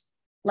anybody else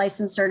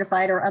licensed,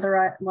 certified, or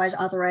otherwise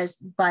authorized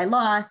by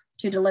law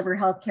to deliver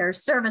healthcare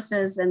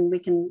services, and we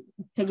can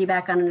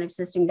piggyback on an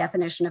existing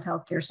definition of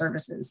healthcare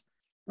services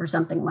or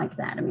something like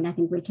that. I mean, I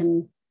think we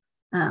can,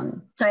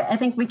 so I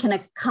think we can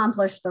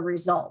accomplish the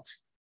result,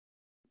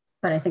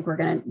 but I think we're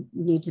going to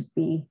need to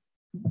be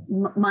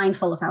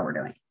mindful of how we're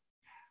doing.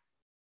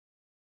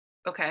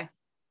 Okay.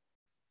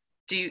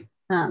 Do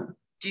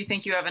you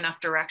think you have enough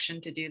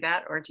direction to do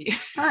that, or do you?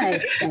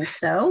 I think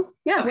so.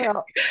 Yeah. Okay.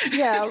 Well,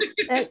 yeah.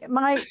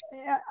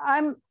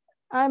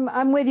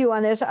 I'm with you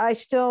on this. I'm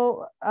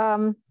still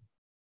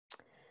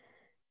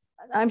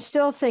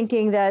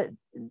thinking that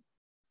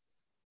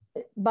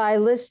by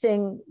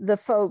listing the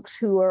folks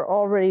who are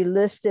already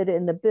listed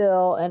in the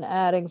bill and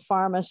adding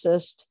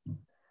pharmacist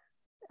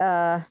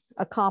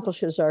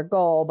accomplishes our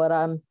goal.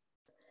 But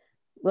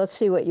let's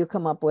see what you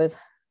come up with.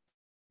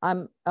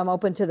 I'm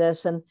open to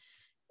this. And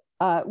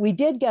we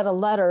did get a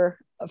letter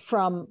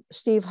from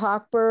Steve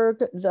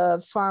Hochberg,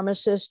 the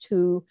pharmacist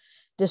who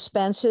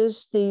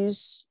dispenses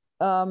these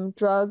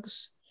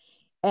drugs.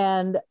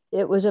 And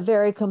it was a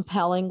very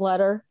compelling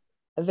letter,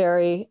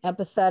 very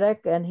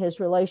empathetic, and his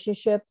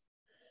relationship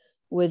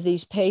with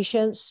these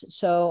patients.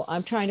 So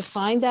I'm trying to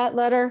find that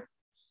letter.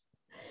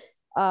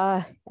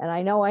 And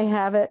I know I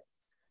have it.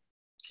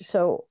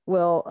 So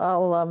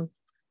I'll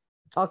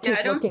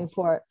keep looking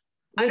for it.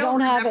 I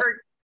don't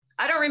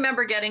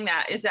remember getting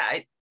that.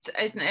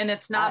 And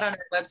it's not on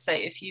our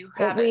website. If you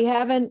have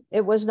it.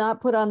 It was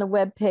not put on the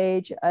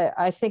webpage.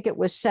 I think it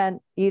was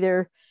sent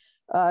either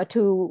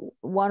to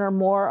one or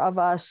more of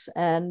us,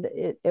 and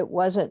it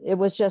was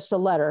just a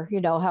letter,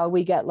 how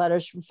we get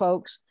letters from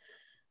folks.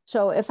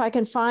 So if I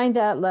can find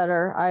that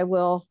letter, I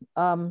will,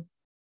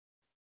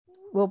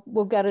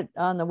 we'll get it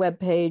on the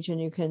webpage, and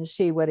you can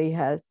see what he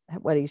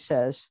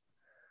says.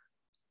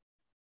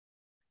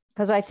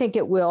 Because I think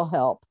it will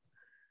help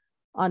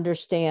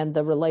understand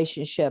the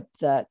relationship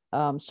that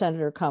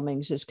Senator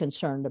Cummings is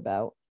concerned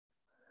about.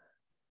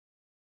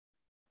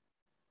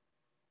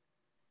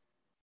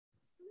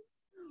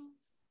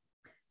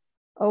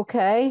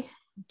 Okay,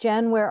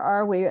 Jen, where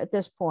are we at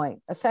this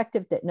point?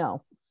 Effective date?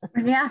 No.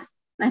 Yeah,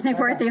 I think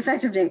we're at the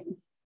effective date.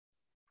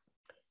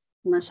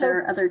 Unless there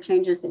are other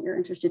changes that you're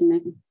interested in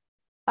making.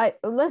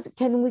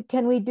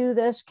 Can we do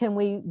this? Can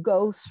we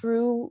go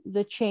through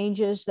the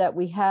changes that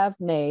we have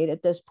made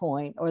at this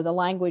point, or the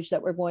language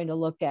that we're going to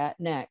look at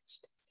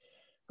next?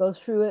 Go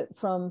through it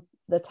from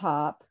the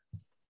top.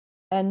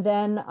 And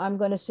then I'm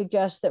going to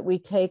suggest that we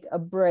take a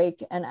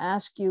break and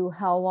ask you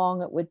how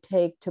long it would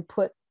take to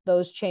put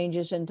those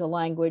changes into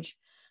language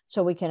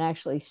so we can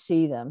actually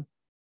see them.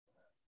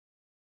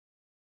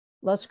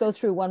 Let's go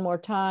through one more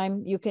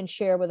time. You can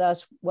share with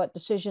us what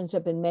decisions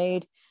have been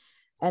made,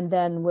 and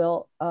then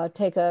we'll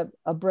take a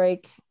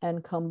break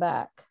and come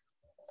back.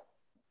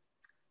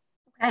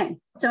 Okay,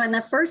 so in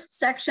the first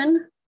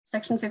section,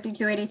 section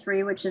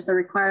 5283, which is the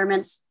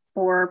requirements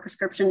for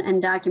prescription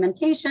and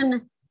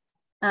documentation,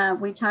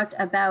 we talked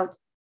about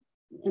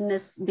in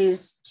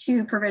these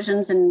two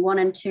provisions in 1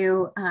 and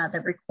 2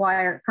 that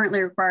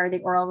currently require the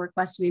oral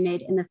request to be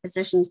made in the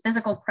physician's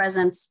physical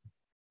presence,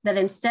 that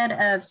instead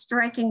of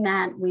striking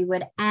that, we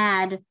would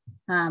add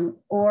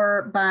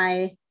or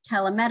by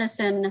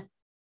telemedicine,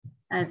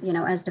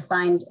 as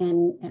defined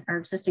in our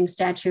existing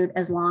statute,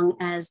 as long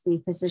as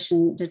the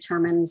physician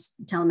determines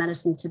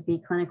telemedicine to be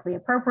clinically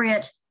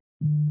appropriate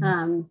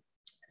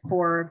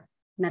for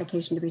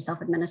medication to be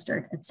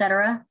self-administered, et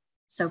cetera.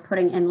 So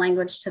putting in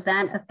language to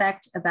that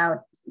effect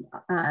about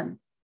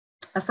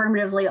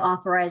affirmatively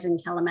authorizing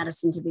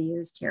telemedicine to be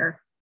used here.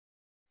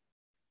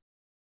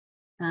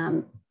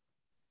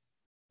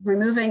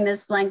 Removing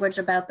this language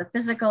about the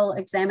physical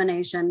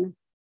examination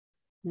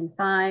in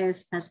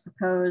 5 as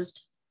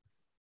proposed.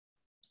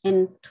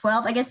 In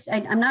 12, I guess,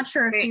 I'm not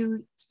sure if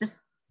you,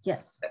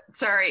 yes.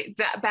 Sorry,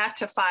 back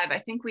to 5. I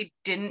think we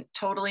didn't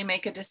totally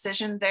make a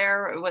decision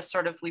there. It was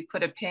sort of, we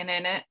put a pin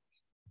in it.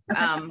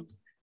 Okay.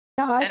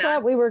 No, I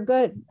thought we were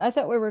good. I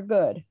thought we were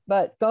good,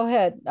 but go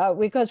ahead.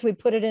 Because we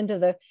put it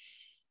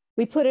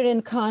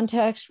in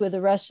context with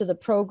the rest of the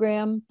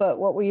program, but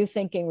what were you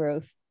thinking,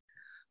 Ruth?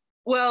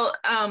 Well,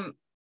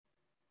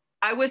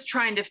 I was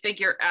trying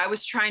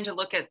to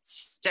look at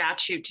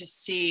statute to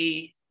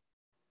see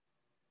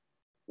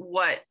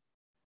what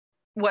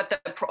the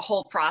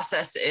whole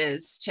process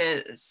is,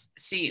 to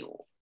see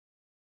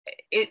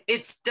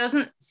it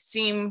doesn't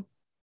seem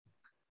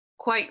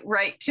quite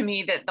right to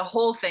me that the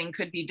whole thing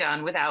could be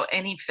done without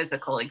any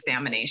physical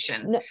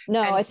examination.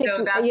 No, I think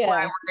so that's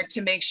why I wanted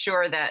to make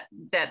sure that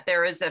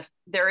there is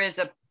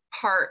a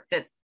part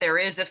that there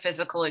is a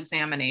physical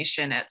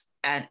examination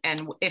and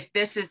if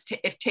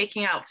if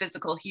taking out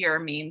physical here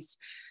means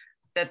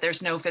that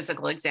there's no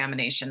physical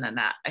examination, then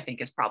that I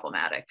think is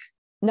problematic.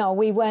 No,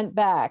 we went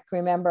back.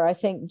 Remember, I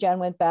think Jen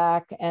went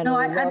back and no,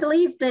 I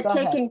believe that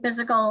taking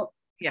physical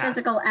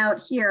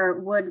out here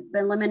would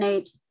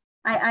eliminate.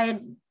 I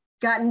had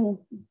gotten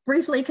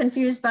briefly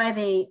confused by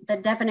the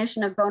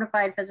definition of bona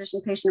fide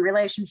physician-patient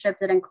relationship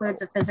that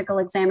includes a physical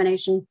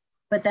examination,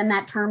 but then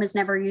that term is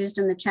never used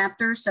in the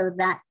chapter, so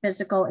that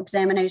physical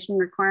examination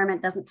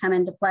requirement doesn't come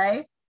into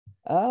play.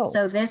 Oh.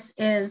 So this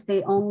is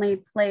the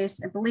only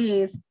place, I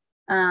believe,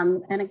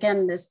 and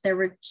again, there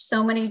were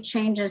so many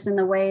changes in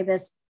the way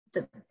the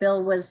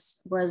bill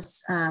was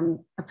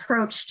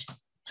approached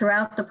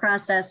throughout the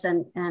process,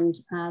 and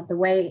the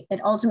way it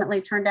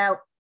ultimately turned out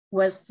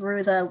was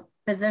through the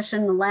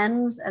physician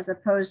lens as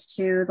opposed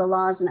to the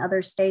laws in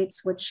other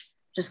states, which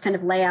just kind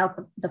of lay out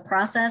the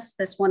process.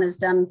 This one is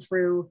done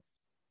through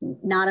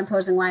not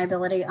imposing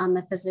liability on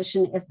the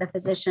physician if the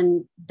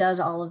physician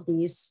does all of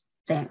these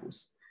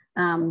things.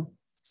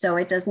 So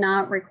it does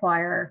not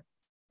require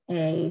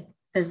a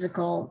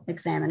physical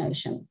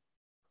examination,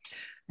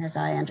 as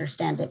I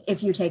understand it,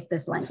 if you take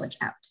this language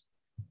out.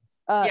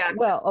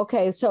 Well,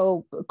 okay,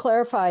 so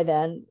clarify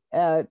then,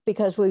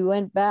 because we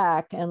went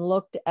back and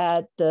looked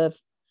at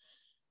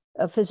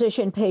a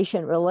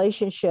physician-patient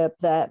relationship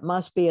that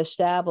must be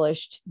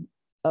established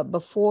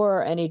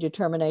before any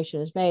determination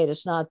is made.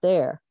 It's not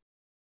there.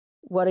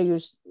 What are you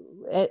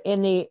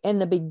in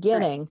the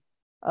beginning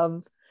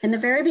of? In the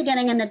very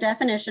beginning, in the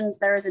definitions,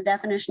 there is a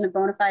definition of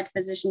bona fide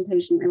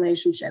physician-patient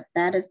relationship.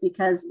 That is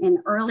because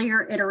in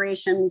earlier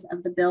iterations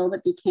of the bill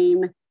that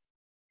became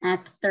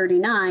Act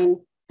 39,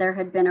 there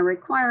had been a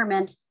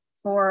requirement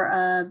for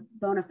a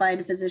bona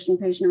fide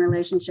physician-patient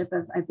relationship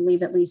of, I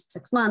believe, at least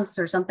 6 months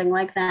or something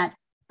like that,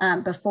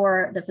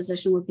 before the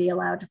physician would be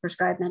allowed to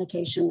prescribe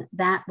medication.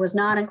 That was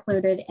not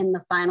included in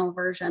the final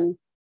version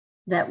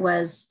that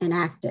was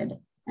enacted.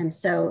 And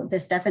so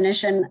this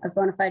definition of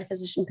bona fide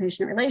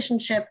physician-patient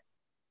relationship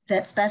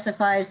that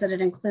specifies that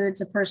it includes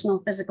a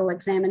personal physical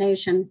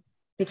examination,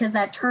 because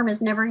that term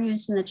is never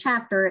used in the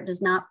chapter, it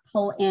does not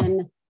pull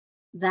in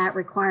that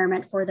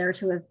requirement for there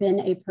to have been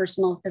a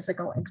personal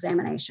physical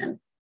examination.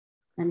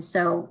 And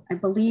so I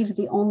believe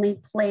the only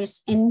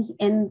place in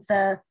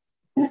the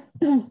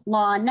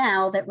law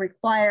now that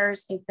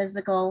requires a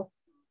physical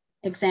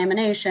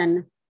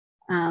examination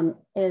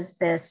is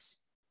this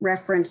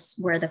reference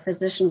where the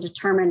physician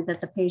determined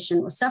that the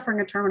patient was suffering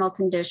a terminal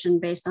condition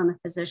based on the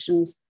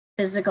physician's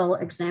physical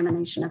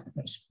examination of the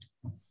patient.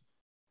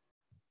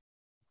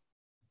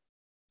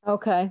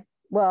 Okay,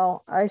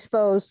 well, I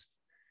suppose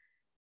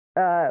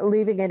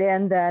leaving it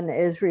in then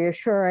is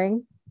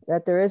reassuring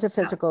that there is a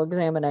physical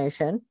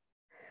examination.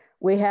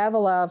 We have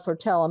allowed for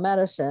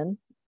telemedicine.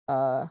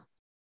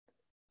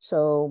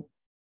 So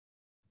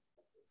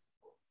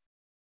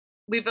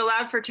we've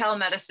allowed for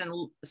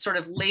telemedicine sort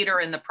of later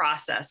in the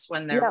process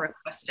when they're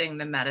requesting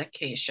the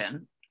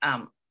medication.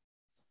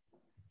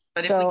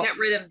 But if we get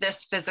rid of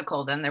this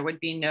physical, then there would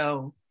be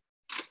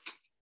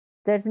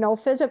there's no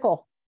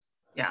physical.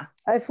 Yeah.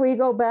 If we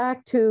go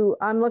back to,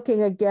 I'm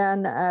looking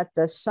again at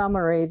the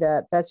summary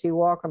that Betsy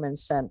Walkerman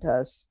sent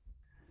us.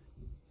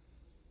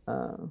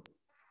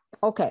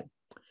 Okay.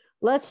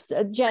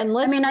 Jen,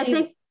 I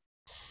think.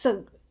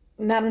 So,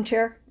 Madam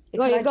Chair.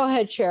 Go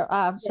ahead, Chair.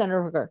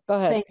 Senator Hooker, go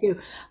ahead. Thank you.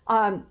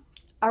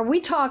 Are we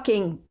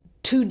talking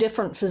two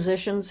different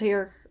physicians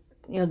here?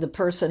 You know, the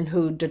person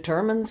who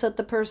determines that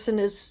the person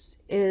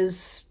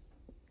is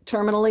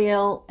terminally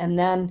ill, and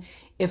then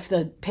if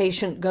the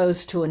patient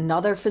goes to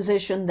another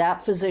physician,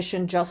 that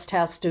physician just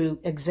has to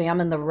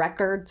examine the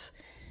records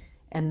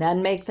and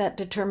then make that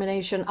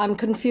determination? I'm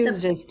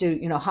confused as to,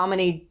 how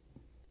many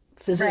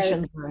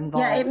physicians are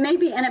involved. Yeah, it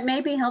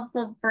may be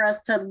helpful for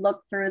us to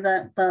look through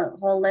the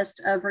whole list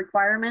of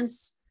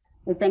requirements.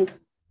 I think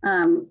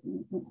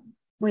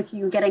with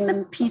you getting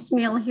them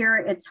piecemeal here,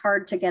 it's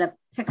hard to get a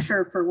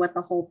picture for what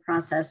the whole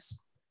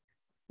process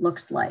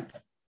looks like.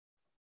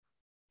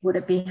 Would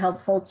it be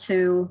helpful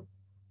to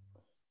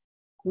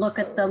look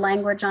at the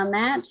language on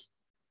that?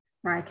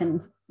 Or I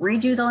can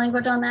redo the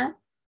language on that?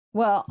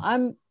 Well,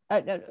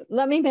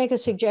 let me make a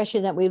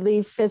suggestion that we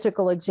leave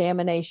physical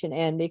examination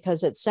in,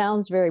 because it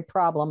sounds very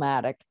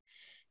problematic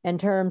in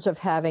terms of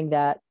having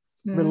that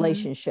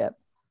relationship.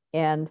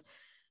 And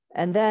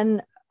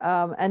then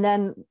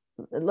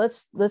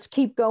let's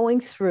keep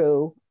going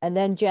through, and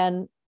then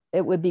Jen,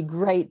 it would be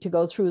great to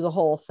go through the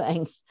whole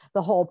thing,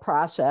 the whole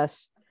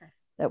process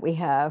that we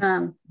have.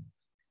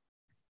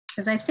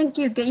 Because I think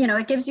you get,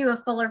 it gives you a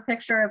fuller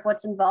picture of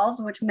what's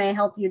involved, which may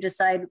help you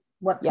decide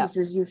what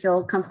pieces you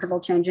feel comfortable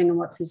changing and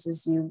what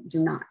pieces you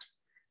do not.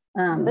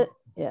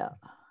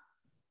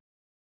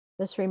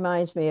 This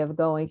reminds me of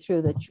going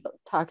through the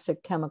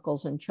toxic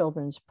chemicals in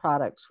children's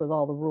products with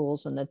all the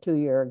rules and the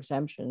 2-year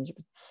exemptions,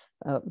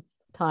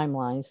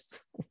 timelines.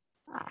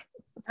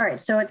 All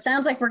right, so it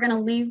sounds like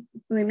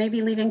we may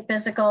be leaving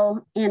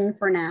physical in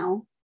for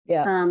now.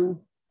 Yeah.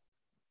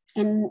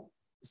 In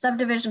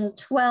subdivision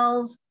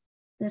 12,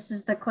 this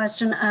is the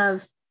question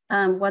of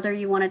whether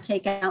you want to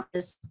take out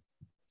this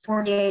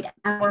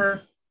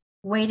 48-hour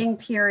waiting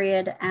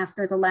period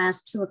after the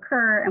last 2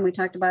 occur. And we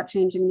talked about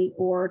changing the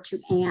or to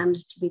and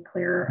to be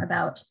clear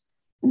about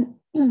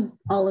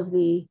all of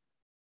the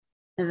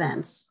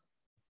events.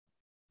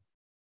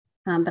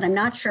 But I'm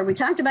not sure. We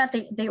talked about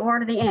the or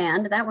to the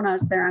and, that one I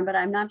was there on, but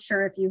I'm not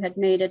sure if you had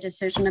made a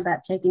decision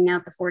about taking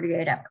out the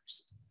 48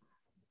 hours.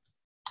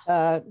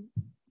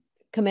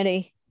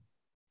 Committee.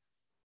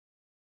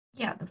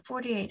 Yeah, the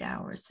 48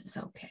 hours is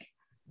okay.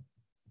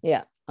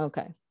 Yeah,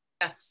 okay.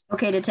 Yes.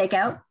 Okay to take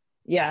out?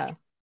 Yeah. Yes.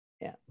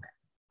 Yeah.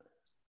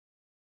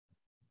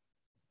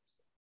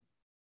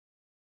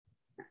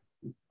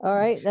 All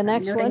right, the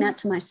next one. Noting that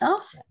to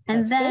myself.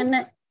 And then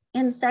good.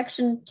 In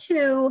section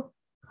 2,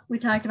 we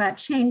talked about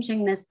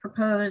changing this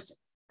proposed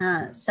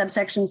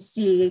subsection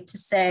C to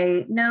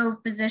say no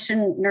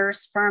physician,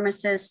 nurse,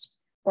 pharmacist,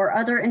 or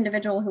other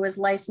individual who is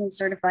licensed,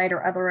 certified,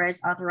 or otherwise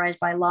authorized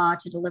by law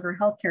to deliver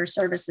healthcare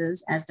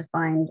services as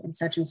defined in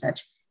such and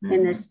such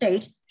in this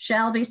state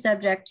shall be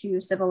subject to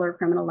civil or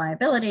criminal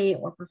liability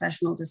or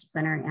professional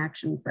disciplinary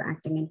action for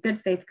acting in good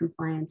faith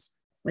compliance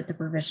with the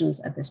provisions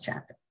of this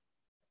chapter.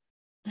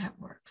 That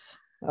works.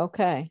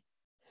 Okay.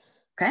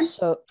 Okay.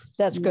 So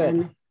that's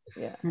good.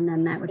 Yeah. And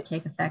then that would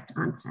take effect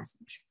on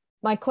passage.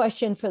 My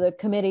question for the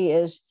committee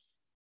is,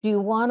 do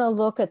you want to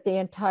look at the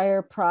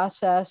entire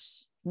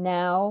process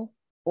now,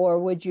 or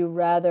would you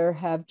rather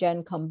have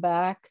Jen come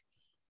back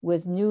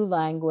with new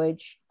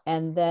language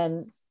and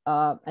then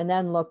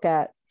look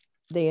at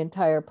the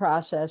entire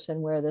process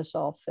and where this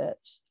all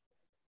fits?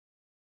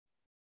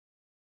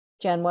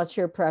 Jen, what's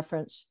your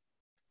preference?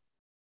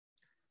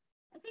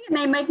 I think it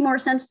may make more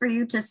sense for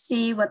you to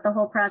see what the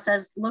whole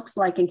process looks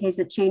like in case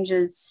it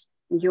changes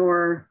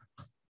your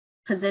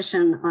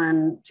position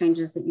on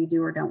changes that you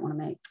do or don't want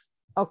to make.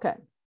 Okay.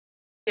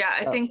 Yeah,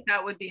 I think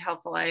that would be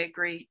helpful. I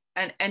agree.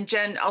 And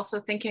Jen, also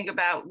thinking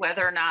about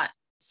whether or not,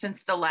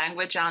 since the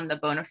language on the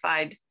bona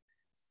fide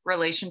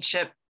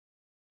relationship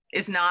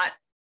is not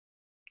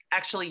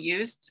actually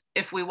used,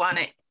 if we want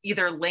to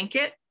either link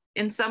it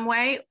in some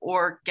way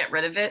or get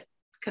rid of it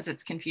because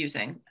it's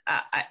confusing.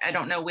 I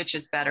don't know which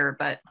is better,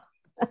 but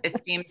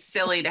it seems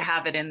silly to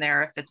have it in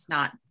there if it's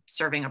not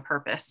serving a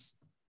purpose.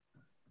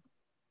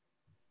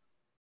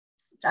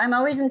 I'm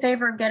always in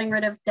favor of getting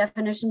rid of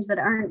definitions that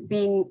aren't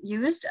being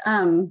used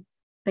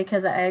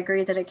because I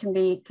agree that it can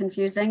be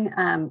confusing.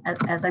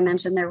 As I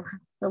mentioned, there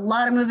were a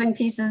lot of moving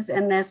pieces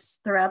in this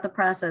throughout the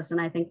process, and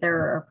I think there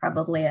are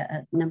probably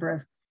a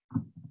number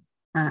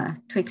of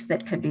tweaks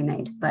that could be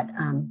made, but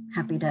I'm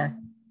happy to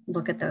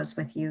look at those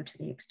with you to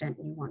the extent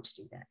you want to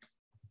do that.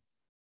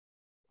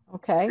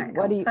 Okay, right,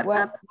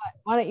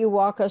 why don't you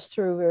walk us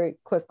through very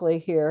quickly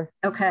here?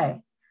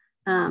 Okay.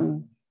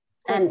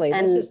 Quickly.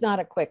 This is not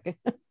a quick.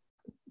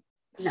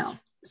 No,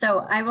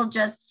 so I will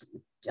just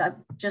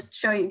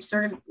show you,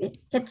 sort of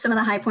hit some of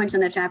the high points in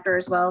the chapter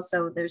as well.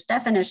 So there's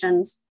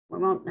definitions. We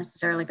won't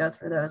necessarily go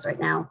through those right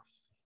now,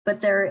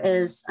 but there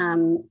is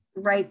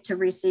right to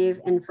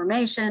receive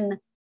information,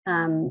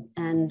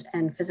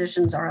 and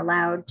physicians are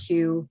allowed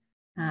to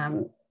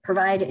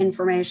provide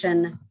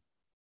information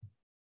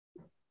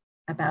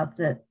about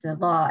the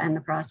law and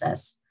the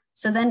process.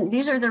 So then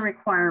these are the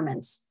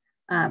requirements.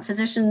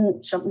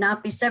 Physician shall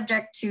not be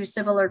subject to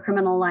civil or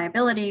criminal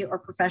liability or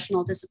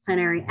professional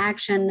disciplinary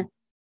action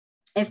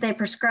if they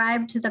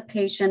prescribe to the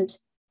patient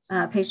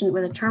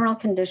with a terminal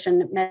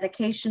condition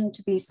medication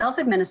to be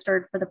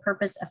self-administered for the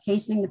purpose of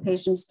hastening the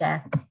patient's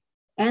death,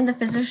 and the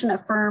physician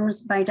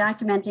affirms by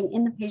documenting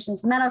in the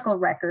patient's medical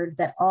record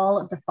that all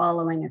of the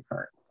following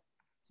occurred.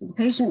 So the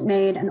patient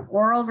made an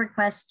oral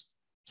request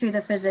to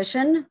the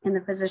physician in the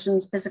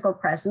physician's physical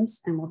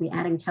presence, and we'll be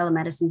adding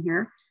telemedicine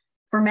here,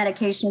 for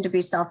medication to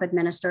be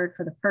self-administered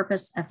for the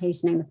purpose of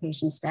hastening the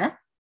patient's death.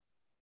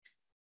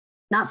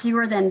 Not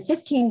fewer than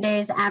 15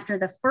 days after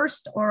the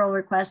first oral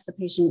request, the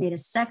patient made a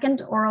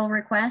second oral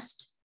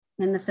request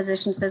in the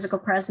physician's physical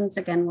presence.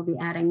 Again, we'll be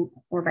adding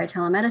or by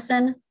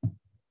telemedicine.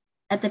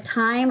 At the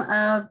time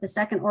of the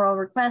second oral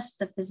request,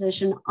 the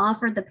physician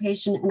offered the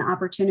patient an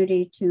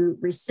opportunity to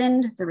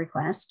rescind the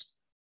request.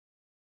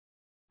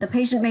 The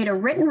patient made a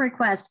written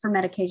request for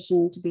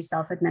medication to be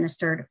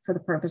self-administered for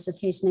the purpose of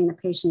hastening the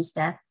patient's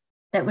death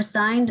that was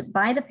signed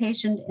by the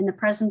patient in the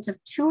presence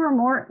of 2 or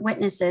more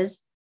witnesses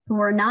who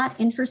were not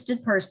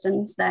interested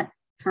persons, that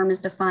term is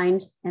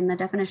defined in the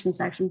definition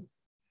section,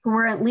 who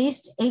were at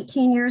least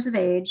 18 years of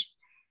age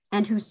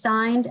and who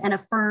signed and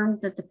affirmed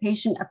that the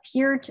patient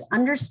appeared to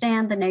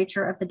understand the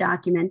nature of the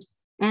document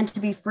and to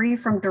be free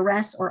from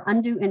duress or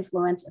undue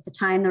influence at the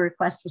time the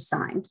request was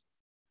signed.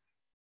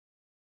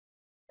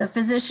 The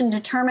physician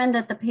determined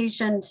that the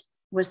patient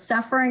was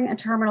suffering a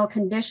terminal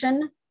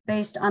condition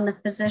based on the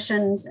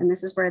physician's, and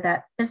this is where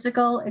that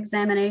physical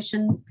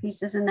examination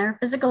piece is in there,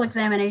 physical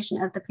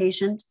examination of the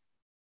patient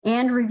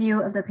and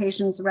review of the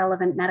patient's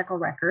relevant medical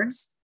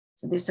records.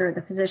 So these are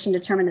the physician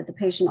determined that the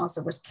patient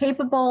also was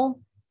capable,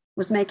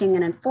 was making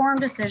an informed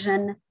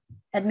decision,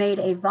 had made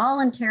a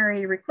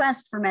voluntary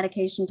request for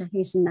medication to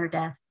hasten their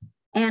death,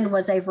 and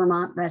was a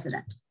Vermont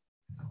resident.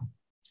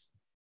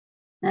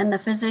 And the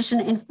physician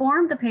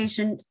informed the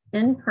patient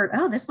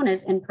this one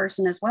is in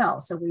person as well.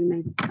 So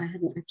I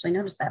hadn't actually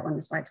noticed that one.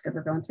 That's why it's good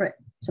we're going through it.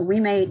 So we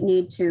may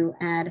need to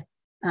add,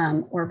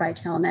 or by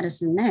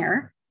telemedicine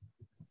there.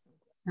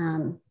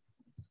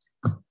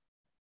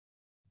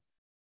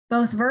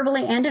 Both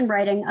verbally and in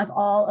writing of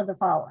all of the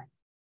following.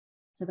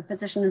 So the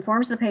physician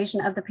informs the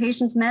patient of the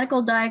patient's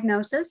medical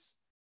diagnosis,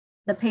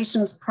 the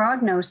patient's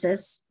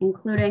prognosis,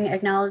 including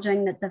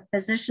acknowledging that the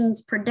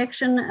physician's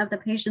prediction of the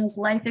patient's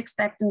life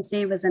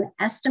expectancy was an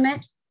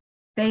estimate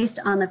based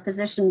on the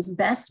physician's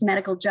best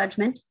medical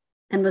judgment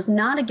and was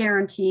not a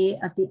guarantee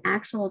of the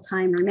actual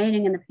time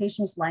remaining in the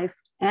patient's life,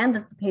 and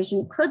that the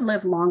patient could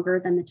live longer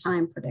than the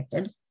time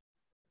predicted.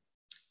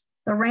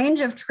 The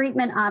range of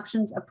treatment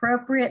options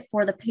appropriate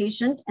for the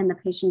patient and the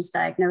patient's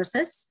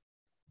diagnosis.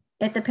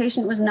 If the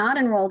patient was not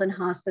enrolled in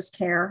hospice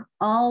care,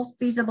 all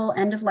feasible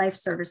end-of-life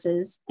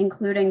services,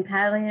 including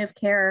palliative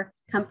care,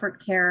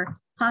 comfort care,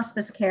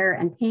 hospice care,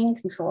 and pain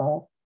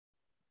control.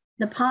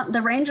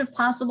 The range of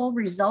possible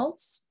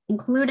results,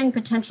 including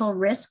potential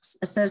risks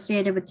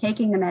associated with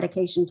taking the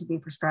medication to be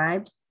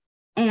prescribed,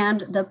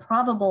 and the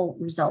probable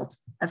result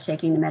of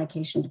taking the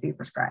medication to be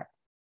prescribed.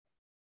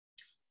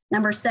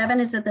 Number 7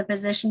 is that the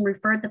physician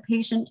referred the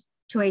patient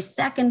to a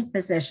second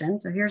physician.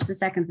 So here's the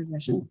second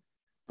physician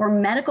for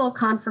medical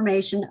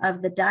confirmation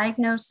of the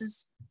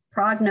diagnosis,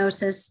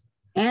 prognosis,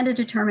 and a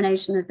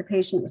determination that the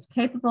patient was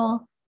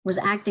capable, was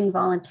acting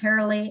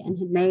voluntarily, and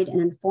had made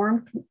an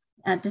informed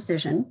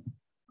decision.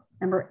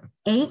 Number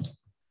 8,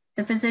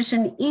 the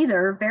physician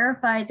either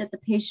verified that the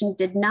patient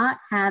did not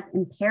have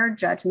impaired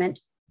judgment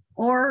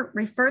or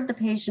referred the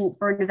patient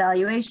for an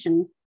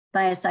evaluation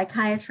by a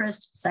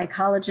psychiatrist,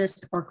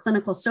 psychologist, or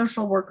clinical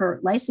social worker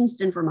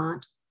licensed in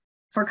Vermont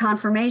for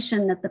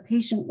confirmation that the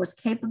patient was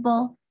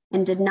capable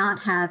and did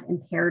not have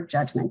impaired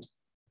judgment.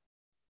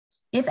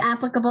 If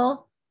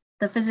applicable,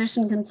 the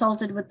physician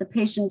consulted with the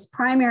patient's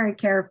primary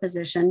care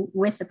physician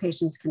with the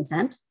patient's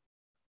consent.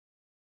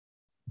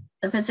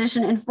 The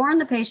physician informed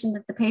the patient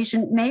that the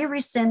patient may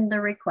rescind the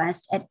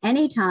request at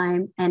any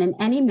time and in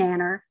any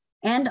manner,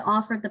 and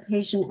offered the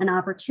patient an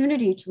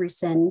opportunity to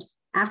rescind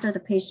after the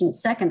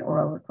patient's second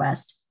oral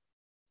request.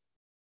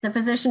 The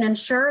physician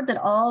ensured that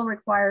all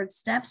required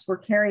steps were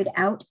carried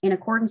out in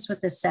accordance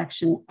with this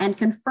section and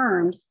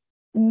confirmed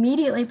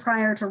immediately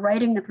prior to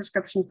writing the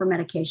prescription for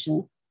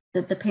medication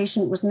that the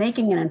patient was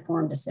making an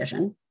informed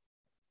decision.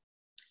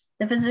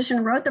 The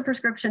physician wrote the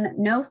prescription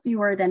no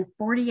fewer than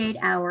 48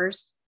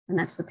 hours, and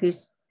that's the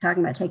piece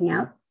talking about taking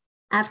out,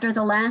 after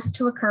the last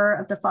to occur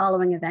of the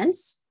following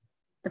events: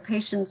 the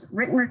patient's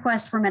written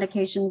request for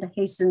medication to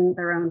hasten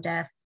their own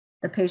death,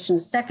 the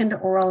patient's second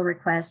oral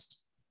request,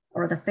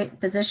 or the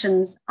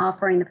physician's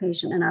offering the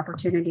patient an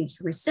opportunity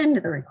to rescind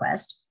the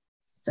request.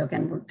 So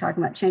again, we're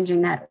talking about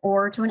changing that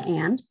or to an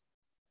and.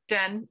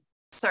 Jen,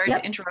 sorry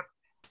to interrupt.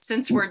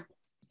 Since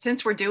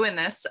we're doing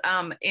this,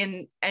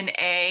 in an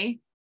A,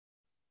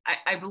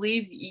 I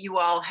believe you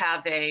all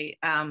have a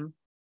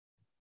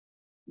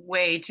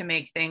way to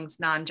make things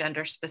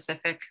non-gender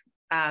specific.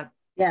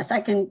 Yes, I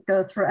can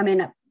go through. I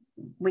mean,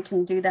 we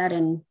can do that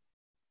in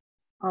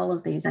all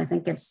of these. I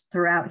think it's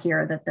throughout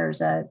here that there's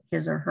a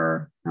his or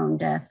her own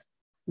death,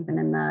 even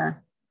in the,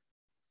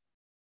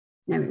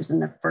 maybe it was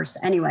in the first,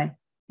 anyway.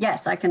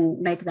 Yes, I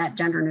can make that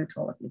gender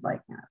neutral if you'd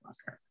like. I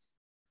lost her.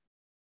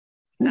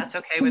 That's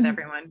okay with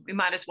everyone. We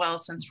might as well,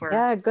 since we're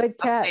good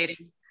catch.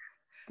 Updating.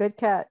 Good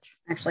catch.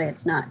 Actually,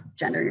 it's not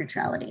gender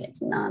neutrality,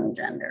 it's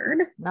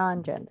non-gendered.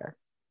 Non-gender.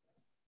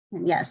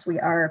 And yes, we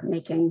are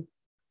making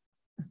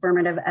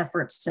affirmative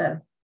efforts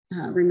to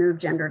remove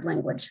gendered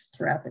language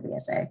throughout the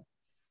VSA.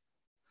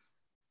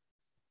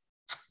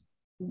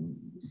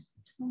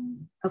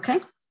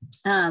 Okay.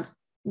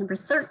 Number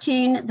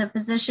 13, the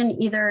physician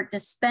either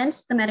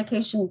dispensed the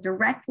medication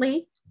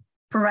directly,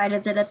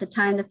 provided that at the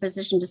time the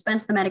physician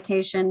dispensed the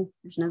medication,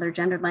 there's another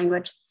gendered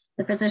language,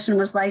 the physician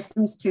was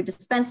licensed to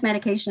dispense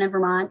medication in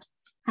Vermont,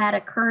 had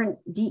a current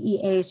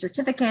DEA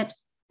certificate,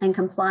 and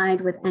complied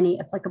with any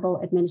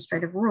applicable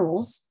administrative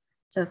rules.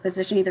 So the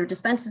physician either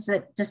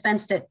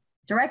dispensed it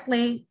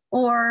directly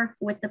or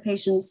with the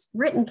patient's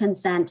written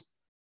consent,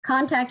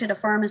 contacted a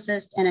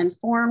pharmacist and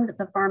informed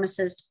the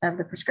pharmacist of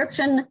the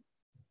prescription,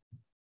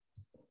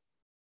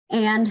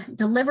 and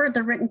delivered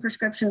the written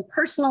prescription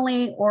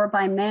personally or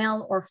by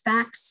mail or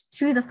fax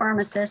to the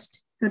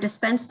pharmacist who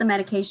dispensed the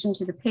medication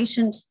to the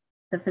patient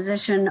the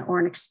physician, or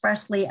an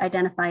expressly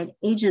identified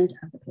agent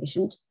of the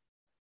patient.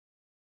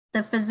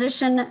 The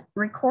physician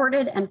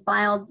recorded and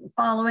filed the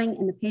following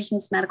in the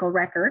patient's medical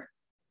record.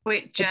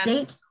 Wait, Jen. The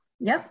date.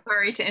 Yep.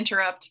 Sorry to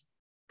interrupt.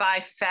 By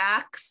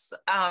fax,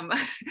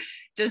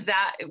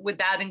 would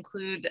that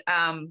include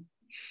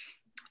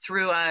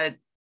through a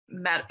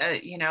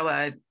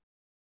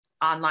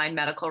online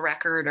medical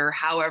record, or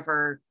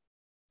however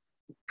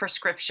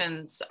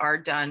prescriptions are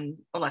done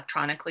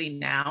electronically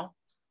now?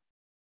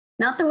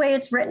 Not the way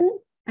it's written.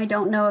 I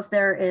don't know if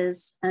there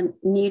is a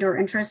need or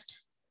interest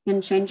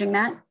in changing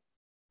that.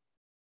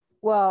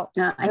 Well,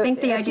 I think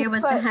the idea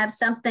was to have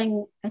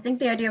something. I think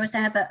the idea was to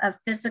have a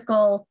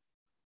physical,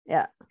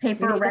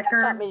 paper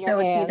record, so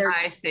it's either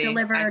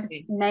delivered,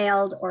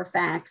 mailed, or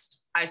faxed.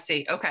 I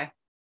see. Okay,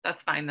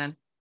 that's fine then.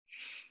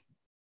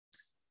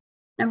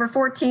 Number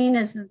 14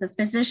 is that the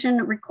physician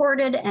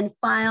recorded and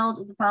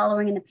filed the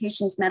following in the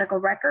patient's medical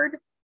record: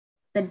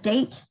 the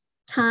date,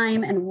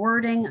 time, and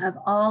wording of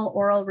all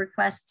oral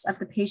requests of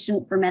the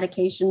patient for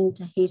medication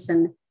to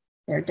hasten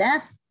their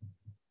death.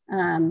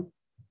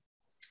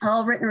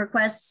 All written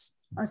requests,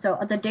 so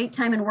the date,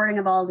 time, and wording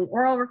of all the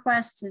oral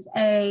requests is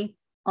A.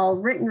 All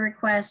written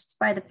requests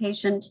by the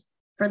patient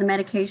for the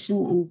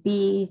medication, and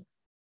B.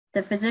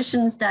 The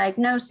physician's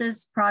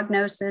diagnosis,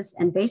 prognosis,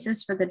 and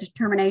basis for the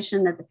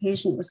determination that the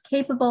patient was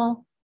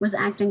capable, was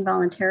acting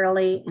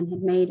voluntarily, and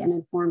had made an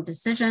informed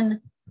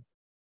decision.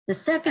 The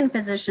second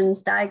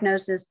physician's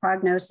diagnosis,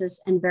 prognosis,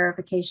 and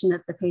verification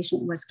that the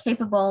patient was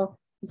capable,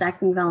 was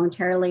acting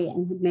voluntarily,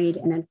 and had made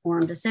an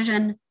informed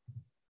decision.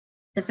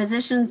 The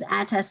physician's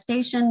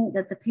attestation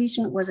that the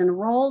patient was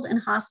enrolled in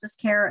hospice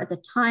care at the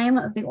time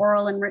of the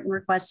oral and written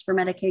requests for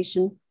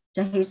medication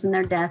to hasten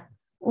their death,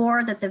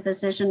 or that the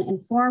physician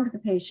informed the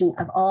patient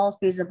of all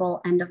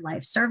feasible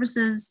end-of-life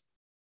services.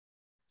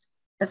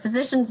 The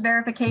physician's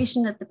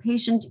verification that the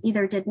patient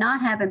either did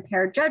not have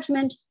impaired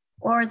judgment,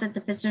 or that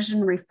the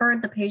physician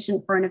referred the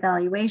patient for an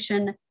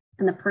evaluation,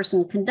 and the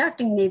person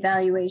conducting the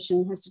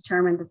evaluation has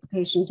determined that the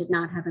patient did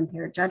not have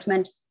impaired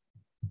judgment.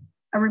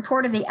 A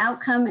report of the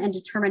outcome and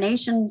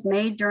determinations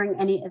made during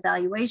any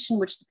evaluation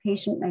which the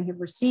patient may have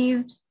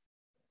received.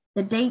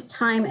 The date,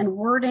 time, and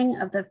wording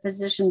of the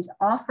physician's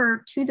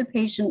offer to the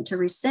patient to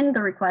rescind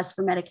the request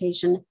for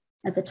medication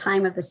at the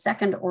time of the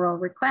second oral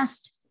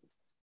request.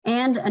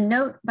 And a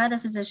note by the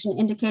physician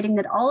indicating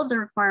that all of the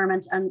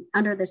requirements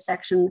under this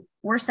section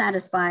were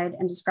satisfied,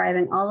 and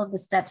describing all of the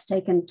steps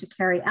taken to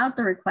carry out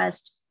the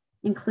request,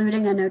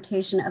 including a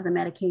notation of the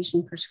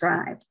medication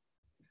prescribed.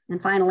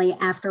 And finally,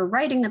 after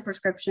writing the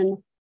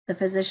prescription, the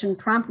physician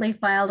promptly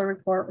filed a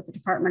report with the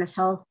Department of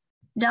Health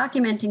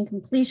documenting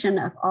completion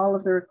of all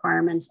of the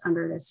requirements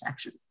under this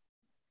section.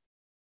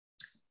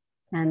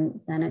 And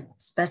then it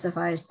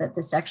specifies that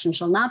the section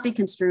shall not be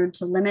construed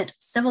to limit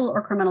civil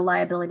or criminal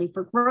liability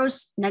for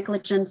gross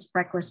negligence,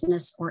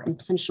 recklessness, or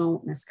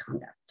intentional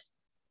misconduct.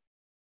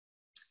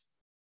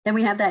 Then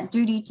we have that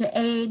duty to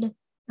aid,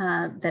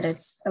 that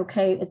it's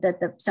okay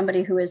that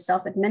somebody who is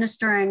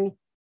self-administering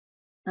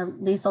a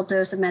lethal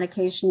dose of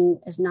medication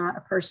is not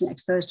a person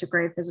exposed to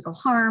grave physical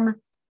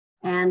harm,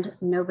 and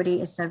nobody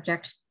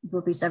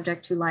will be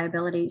subject to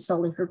liability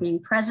solely for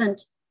being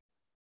present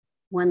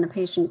when the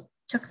patient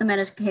took the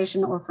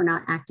medication or for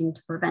not acting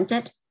to prevent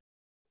it.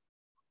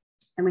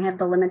 And we have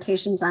the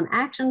limitations on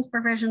actions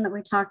provision that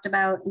we talked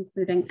about,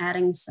 including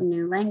adding some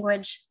new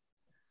language.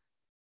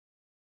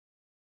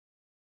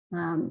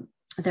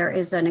 There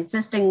is an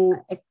existing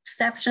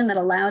exception that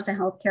allows a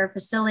healthcare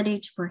facility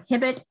to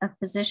prohibit a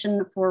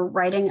physician for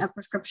writing a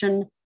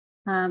prescription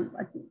of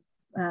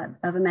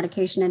a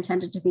medication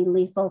intended to be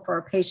lethal for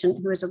a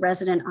patient who is a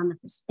resident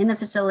in the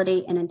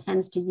facility and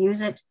intends to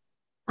use it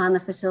on the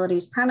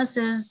facility's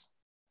premises,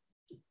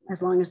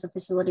 as long as the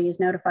facility has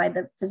notified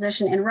the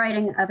physician in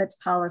writing of its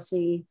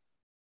policy.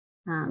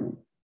 And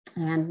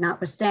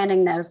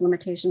notwithstanding those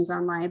limitations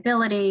on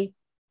liability,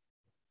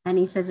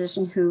 any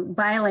physician who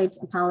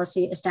violates a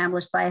policy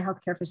established by a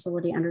healthcare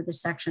facility under this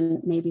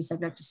section may be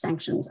subject to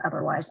sanctions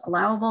otherwise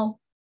allowable.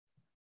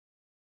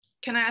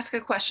 Can I ask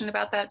a question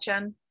about that,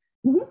 Jen?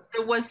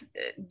 Mm-hmm.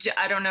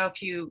 I don't know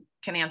if you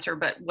can answer,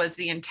 but was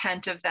the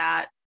intent of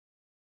that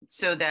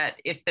so that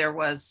if there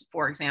was,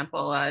 for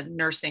example, a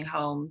nursing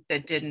home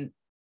that didn't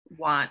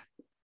want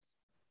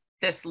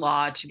this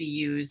law to be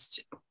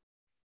used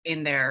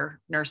in their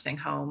nursing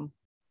home,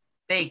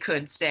 they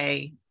could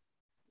say,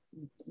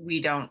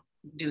 we don't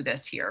do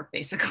this here,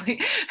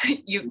 basically?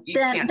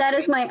 That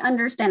is my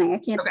understanding. I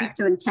can't speak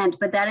to intent,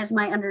 but that is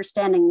my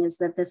understanding, is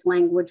that this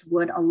language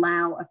would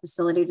allow a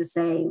facility to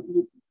say,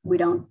 we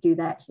don't do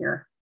that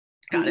here.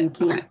 Got it.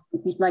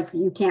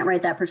 You can't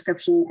write that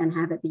prescription and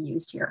have it be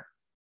used here.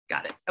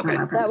 Got it. Okay.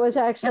 That was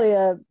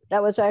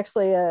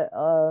actually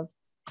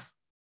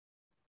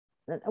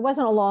it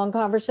wasn't a long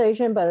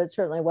conversation, but it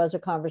certainly was a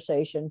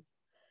conversation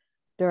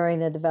during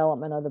the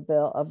development of the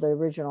bill, of the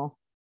original.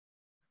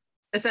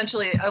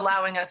 Essentially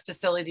allowing a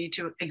facility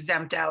to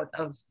exempt out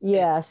of.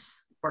 Yes.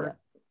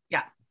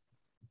 Yeah.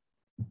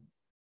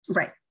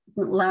 Right.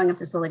 Allowing a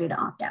facility to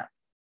opt out.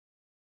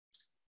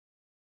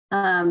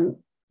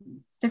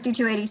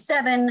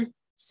 5287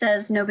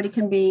 says nobody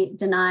can be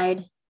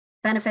denied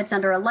benefits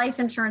under a life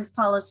insurance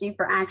policy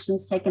for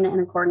actions taken in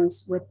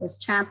accordance with this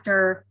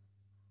chapter,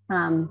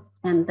 and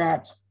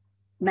that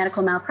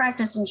medical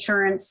malpractice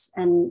insurance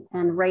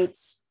and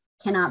rates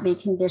cannot be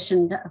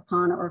conditioned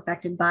upon or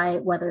affected by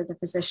whether the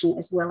physician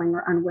is willing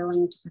or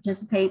unwilling to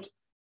participate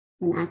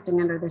in acting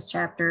under this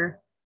chapter.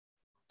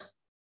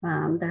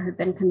 There had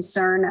been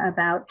concern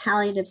about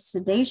palliative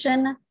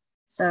sedation.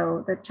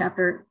 So the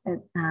chapter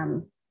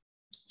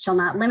shall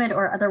not limit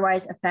or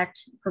otherwise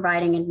affect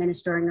providing,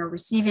 administering, or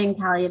receiving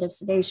palliative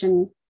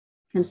sedation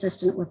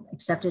consistent with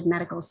accepted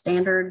medical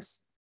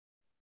standards.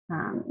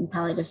 And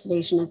palliative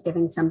sedation is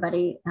giving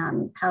somebody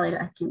palliative,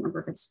 I can't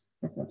remember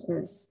if it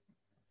is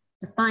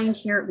defined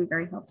here. It'd be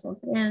very helpful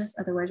if it is.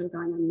 Otherwise, we're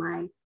going on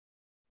my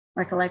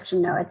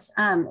recollection. No, it's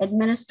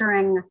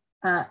administering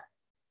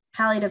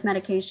palliative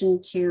medication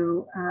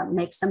to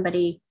make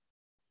somebody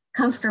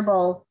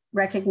comfortable,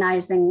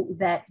 recognizing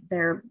that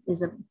there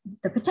is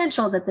the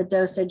potential that the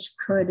dosage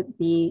could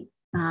be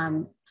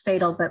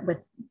fatal, but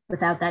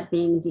without that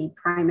being the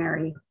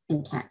primary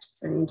intent.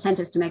 So the intent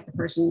is to make the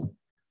person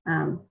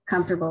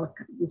comfortable.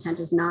 Intent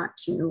is not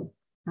to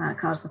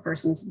cause the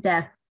person's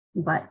death,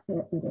 but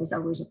it is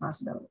always a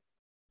possibility.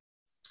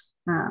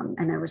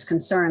 And there was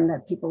concern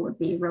that people would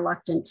be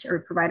reluctant, or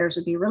providers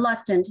would be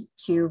reluctant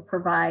to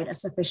provide a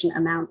sufficient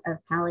amount of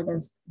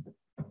palliative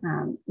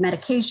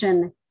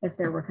medication if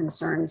there were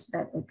concerns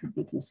that it could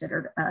be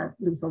considered a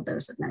lethal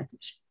dose of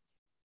medication.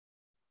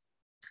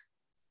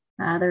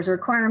 There's a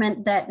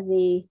requirement that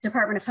the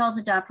Department of Health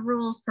adopt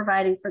rules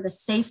providing for the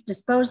safe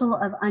disposal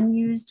of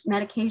unused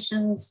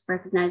medications,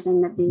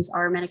 recognizing that these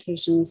are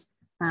medications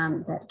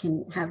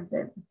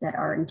that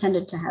are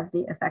intended to have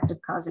the effect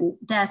of causing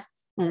death.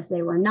 And if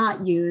they were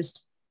not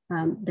used,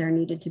 there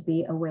needed to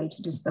be a way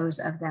to dispose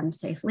of them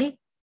safely.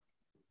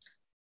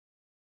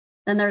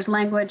 Then there's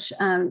language,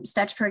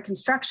 statutory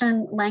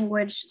construction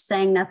language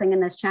saying nothing in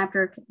this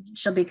chapter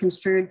shall be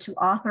construed to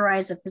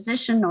authorize a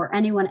physician or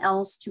anyone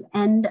else to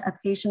end a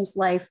patient's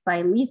life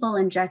by lethal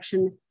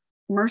injection,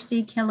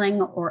 mercy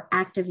killing, or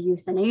active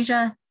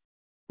euthanasia.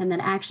 And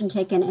that action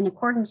taken in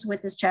accordance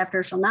with this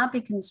chapter shall not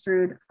be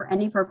construed for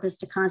any purpose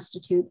to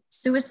constitute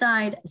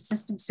suicide,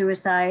 assisted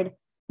suicide,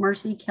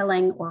 mercy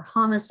killing, or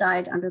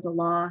homicide under the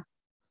law.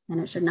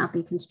 And it should not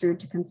be construed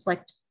to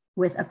conflict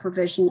with a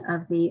provision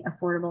of the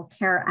Affordable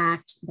Care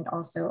Act that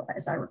also,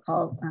 as I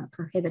recall,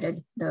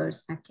 prohibited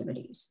those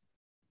activities.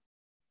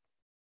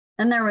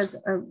 Then there was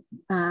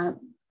a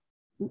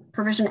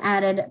provision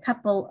added a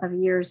couple of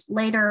years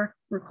later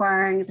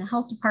requiring the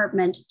health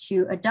department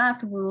to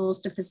adopt rules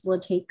to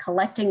facilitate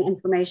collecting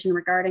information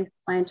regarding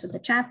compliance with the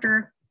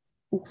chapter,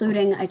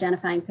 including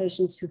identifying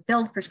patients who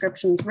filled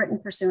prescriptions written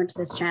pursuant to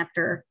this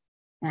chapter,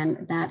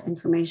 and that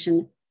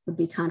information would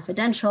be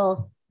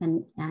confidential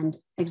and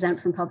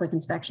exempt from public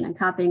inspection and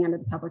copying under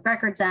the Public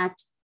Records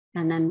Act.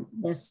 And then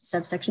this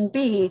subsection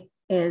B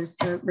is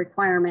the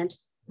requirement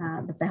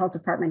that the health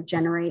department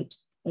generate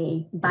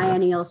a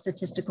biennial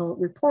statistical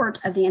report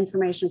of the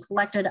information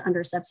collected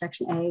under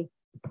subsection A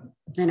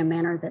in a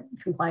manner that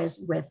complies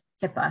with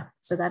HIPAA.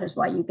 So that is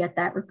why you get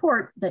that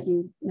report that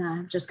you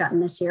have just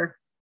gotten this year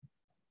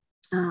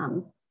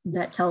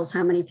that tells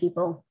how many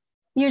people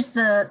use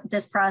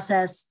this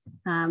process,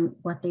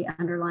 what the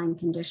underlying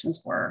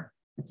conditions were,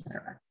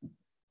 etc.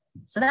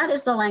 So that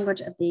is the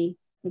language of the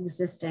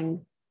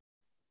existing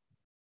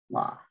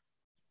law.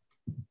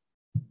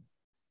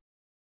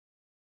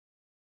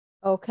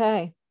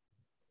 Okay.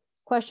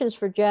 Questions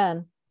for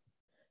Jen?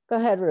 Go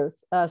ahead,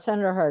 Ruth.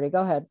 Senator Hardy,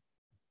 go ahead.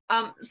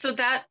 So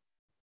that,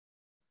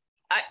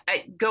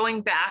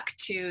 going back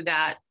to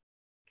that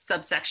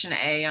subsection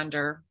A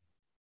under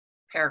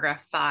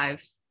paragraph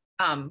 5,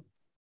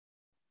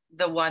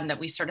 the one that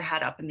we sort of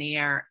had up in the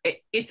air,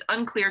 it's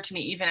unclear to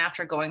me, even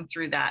after going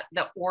through that,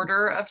 the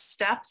order of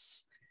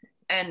steps.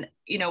 And,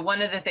 you know,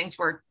 one of the things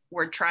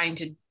we're trying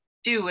to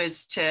do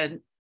is to,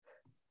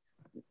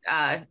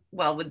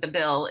 well, with the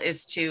bill,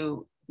 is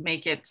to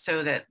make it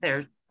so that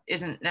there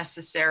isn't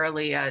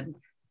necessarily a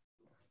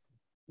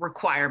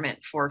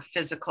requirement for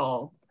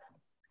physical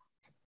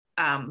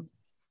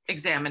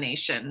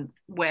examination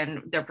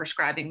when they're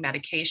prescribing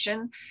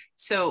medication.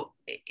 So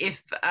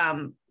if,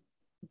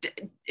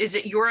 is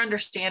it your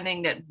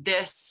understanding that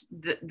this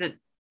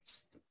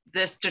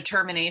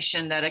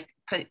determination that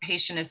a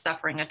patient is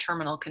suffering a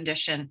terminal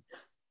condition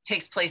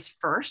takes place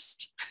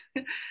first?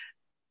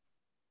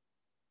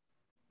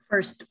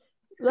 First,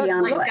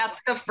 like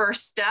that's the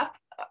first step,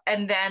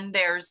 and then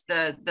there's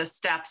the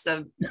steps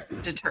of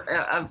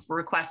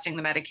requesting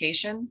the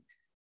medication.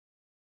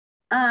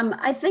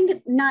 I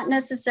think not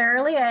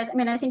necessarily. I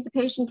mean, I think the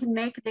patient can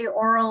make the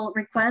oral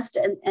request,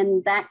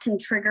 and that can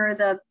trigger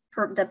the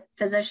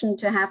physician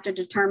to have to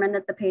determine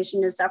that the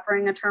patient is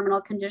suffering a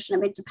terminal condition. I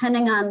mean,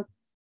 depending on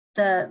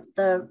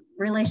the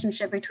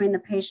relationship between the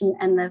patient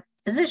and the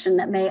physician,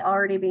 that may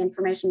already be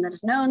information that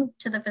is known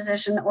to the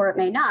physician, or it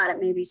may not. It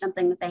may be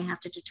something that they have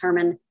to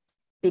determine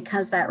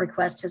because that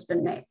request has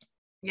been made.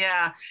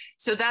 Yeah,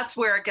 so that's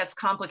where it gets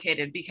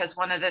complicated, because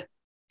one of the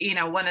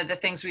one of the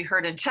things we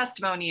heard in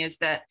testimony is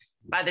that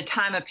by the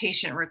time a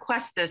patient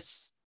requests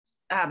this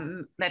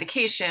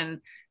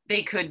medication,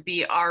 they could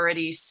be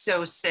already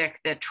so sick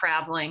that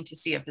traveling to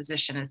see a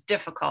physician is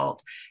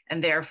difficult,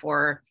 and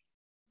therefore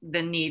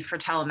the need for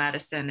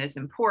telemedicine is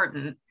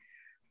important.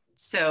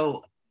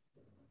 So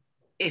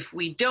if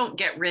we don't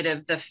get rid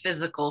of the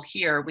physical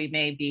here, we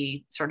may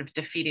be sort of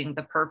defeating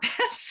the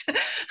purpose.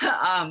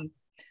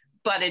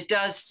 But it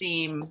does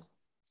seem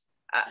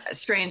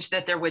strange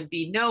that there would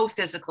be no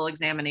physical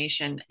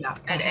examination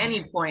at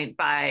any point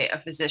by a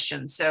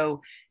physician.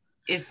 So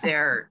is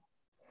there,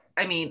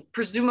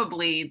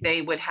 presumably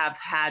they would have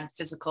had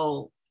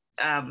physical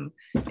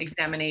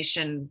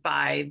examination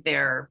by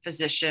their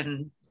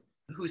physician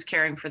who's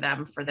caring for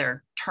them for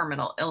their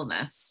terminal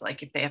illness.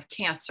 Like if they have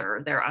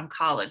cancer, their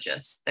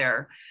oncologist,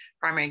 their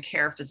primary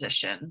care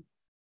physician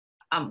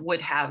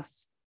would have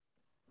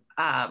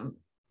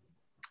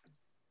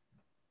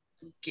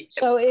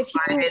so if you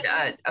provided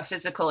a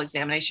physical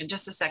examination.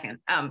 Just a second.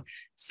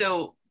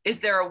 So is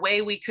there a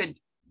way we could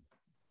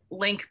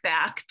link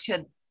back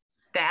to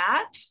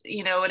that?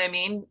 You know what I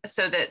mean?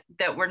 So that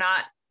we're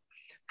not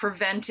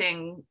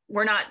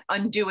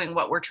undoing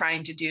what we're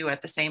trying to do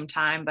at the same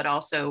time, but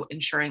also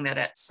ensuring that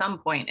at some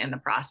point in the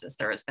process,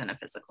 there has been a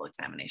physical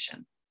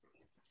examination.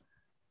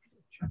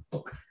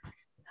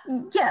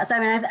 Yes,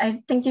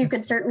 I think you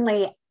could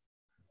certainly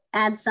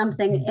add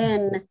something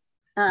in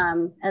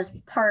as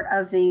part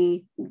of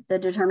the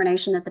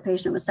determination that the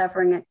patient was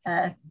suffering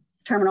a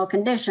terminal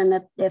condition,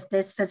 that if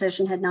this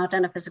physician had not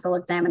done a physical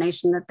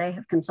examination, that they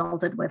have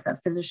consulted with a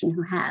physician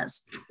who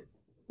has.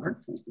 Or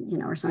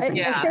something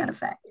to that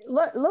effect.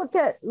 Look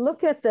at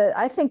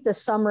I think the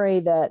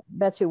summary that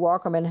Betsy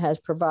Walkerman has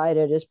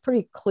provided is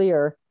pretty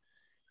clear.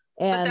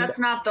 And but that's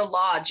not the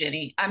law,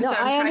 Ginny.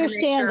 I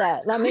understand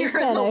that. Let me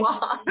finish.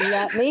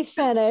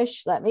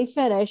 Let me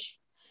finish.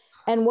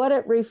 And what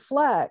it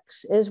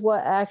reflects is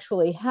what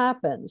actually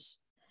happens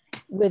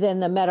within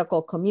the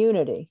medical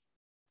community.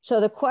 So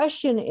the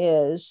question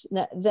is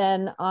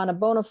then on a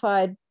bona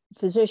fide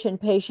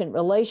physician-patient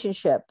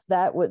relationship,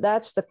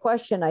 that's the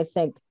question I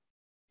think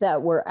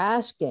that we're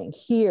asking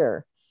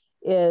here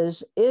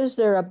is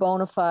there a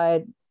bona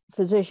fide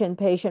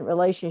physician-patient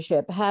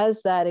relationship?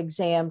 Has that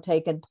exam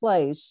taken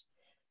place?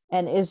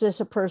 And is this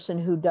a person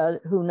who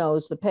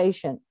knows the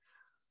patient?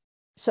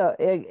 So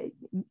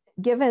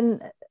given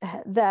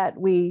that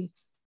we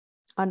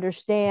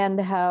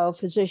understand how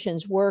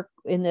physicians work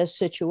in this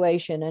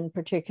situation, in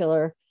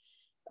particular,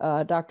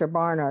 Dr.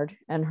 Barnard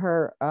and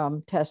her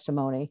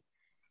testimony,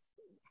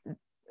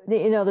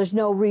 there's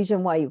no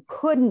reason why you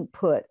couldn't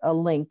put a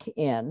link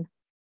in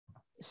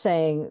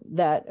saying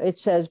that it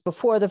says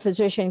before the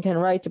physician can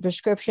write the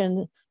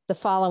prescription, the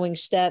following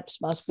steps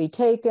must be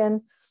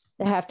taken.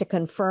 They have to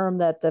confirm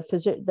that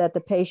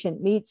the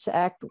patient meets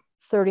Act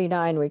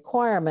 39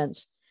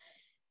 requirements.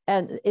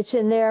 And it's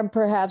in there, and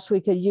perhaps we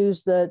could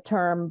use the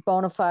term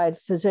bona fide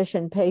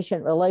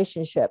physician-patient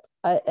relationship.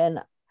 And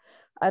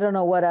I don't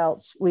know what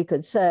else we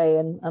could say,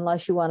 and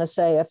unless you want to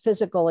say a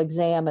physical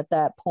exam at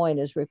that point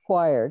is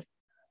required.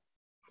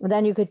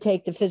 Then you could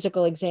take the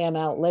physical exam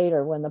out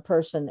later when the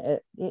person,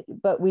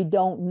 but we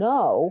don't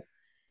know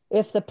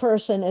if the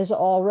person is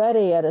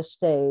already at a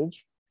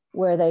stage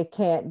where they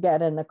can't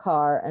get in the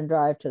car and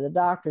drive to the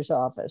doctor's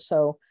office.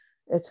 So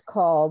it's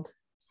called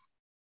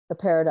the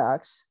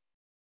paradox.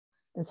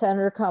 And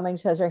Senator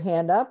Cummings has her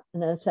hand up,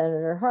 and then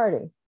Senator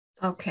Hardy.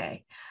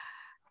 Okay.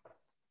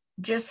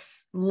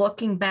 Just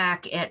looking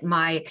back at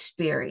my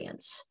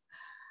experience,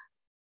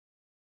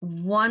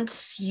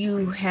 once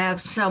you have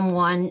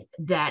someone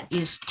that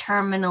is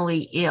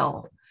terminally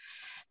ill,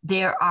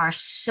 there are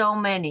so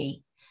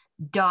many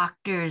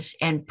doctors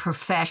and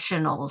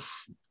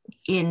professionals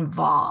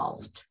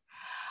involved.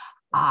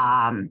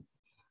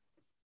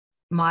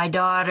 My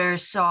daughter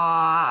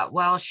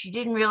she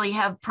didn't really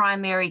have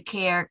primary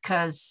care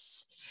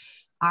because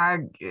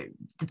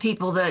the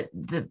people that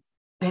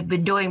had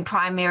been doing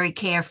primary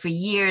care for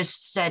years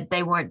said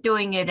they weren't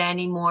doing it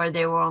anymore.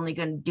 They were only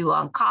going to do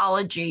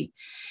oncology.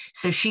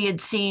 So she had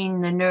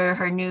seen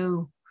her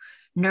new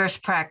nurse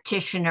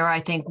practitioner, I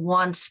think,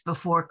 once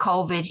before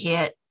COVID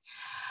hit.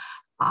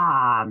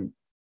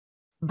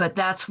 But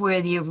that's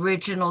where the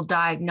original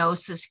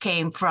diagnosis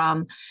came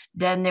from.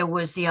 Then there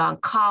was the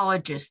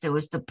oncologist, there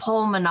was the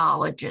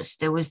pulmonologist,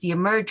 there was the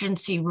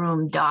emergency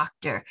room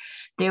doctor,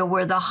 there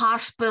were the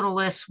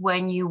hospitalists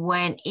when you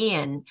went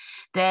in,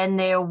 then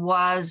there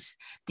was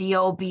the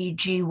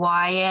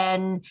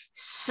OBGYN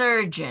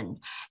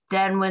surgeon.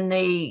 Then when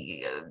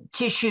the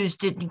tissues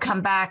didn't come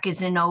back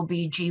as an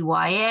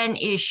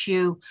OBGYN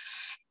issue,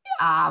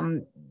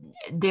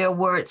 there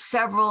were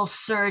several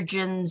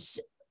surgeons,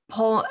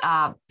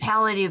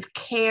 palliative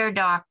care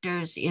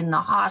doctors in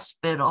the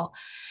hospital.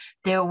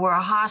 There were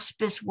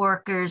hospice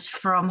workers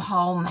from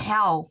home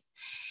health,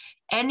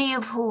 any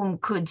of whom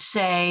could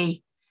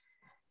say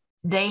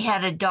they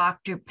had a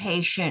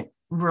doctor-patient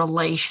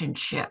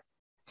relationship.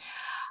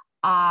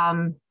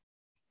 But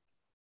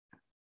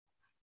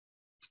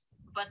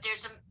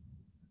there's a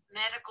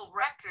medical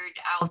record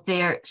out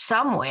there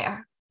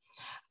somewhere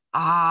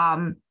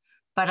But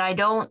I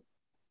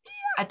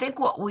think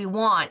what we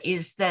want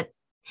is that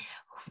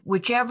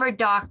whichever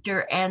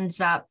doctor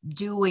ends up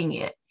doing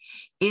it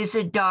is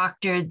a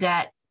doctor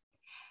that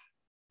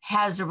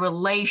has a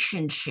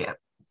relationship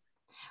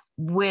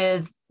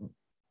with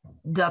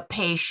the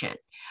patient.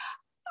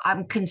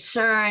 I'm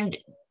concerned,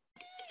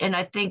 and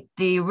I think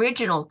the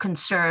original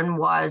concern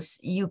was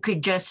you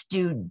could just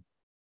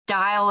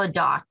dial a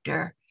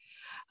doctor,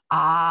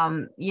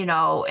 you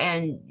know,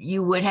 and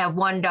you would have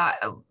one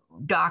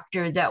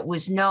doctor that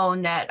was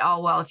known that,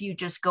 oh, well, if you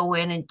just go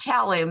in and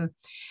tell him,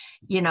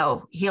 you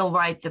know, he'll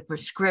write the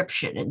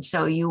prescription. And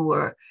so you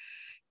were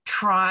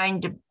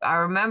trying to, I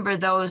remember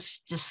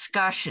those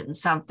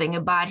discussions, something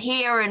about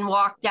here and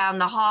walk down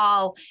the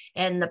hall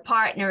and the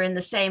partner in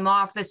the same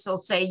office will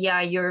say,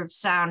 yeah, you're of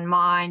sound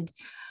mind.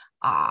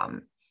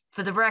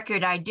 For the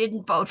record, I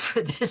didn't vote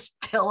for this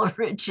bill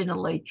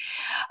originally.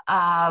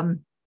 But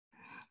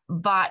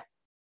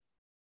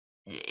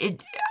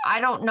I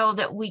don't know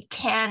that we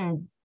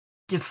can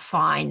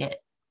define it,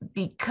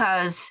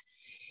 because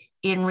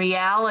in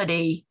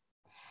reality,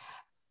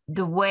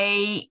 the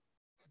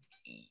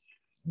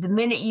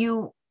minute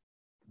you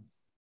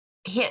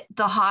hit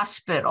the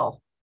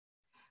hospital,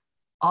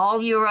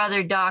 all your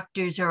other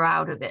doctors are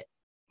out of it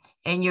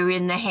and you're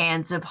in the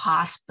hands of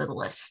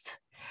hospitalists.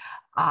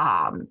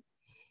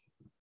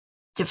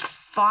 To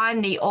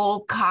find the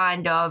old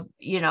kind of,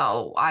 you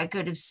know, I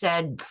could have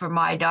said for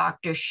my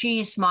doctor,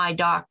 she's my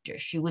doctor.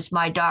 She was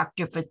my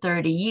doctor for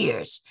 30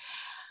 years.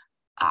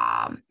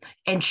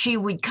 And she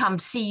would come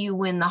see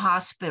you in the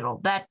hospital.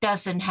 That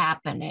doesn't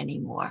happen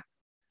anymore.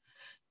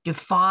 To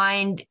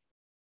find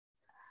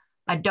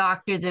a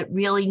doctor that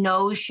really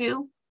knows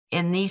you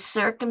in these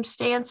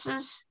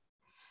circumstances,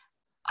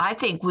 I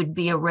think would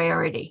be a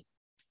rarity.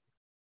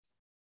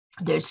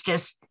 There's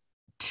just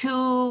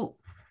too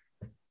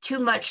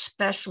much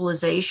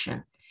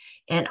specialization,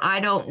 and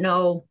I don't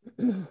know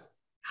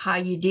how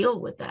you deal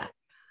with that.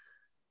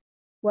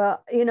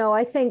 Well, you know,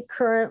 I think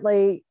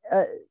currently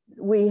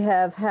we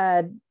have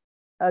had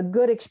a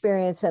good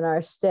experience in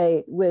our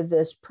state with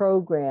this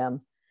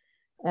program.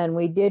 And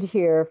we did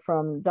hear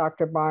from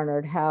Dr.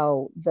 Barnard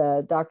how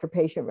the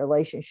doctor-patient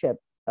relationship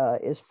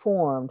is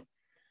formed.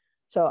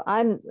 So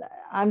I'm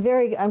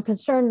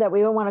concerned that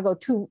we don't want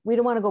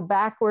to go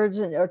backwards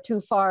or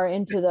too far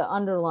into the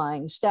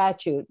underlying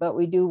statute, but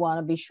we do want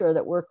to be sure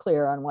that we're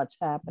clear on what's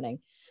happening.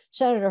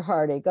 Senator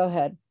Hardy, go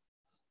ahead.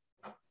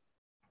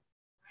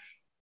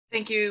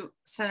 Thank you,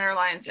 Senator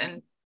Lyons,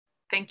 and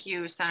thank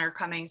you, Senator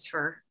Cummings,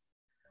 for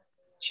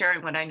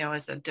sharing what I know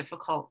is a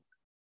difficult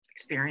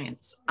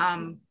experience.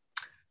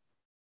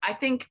 I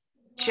think,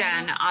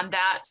 Jen, on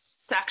that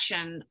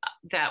section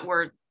that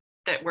we're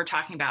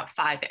talking about,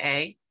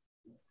 5A,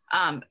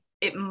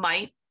 it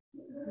might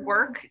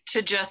work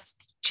to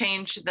just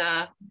change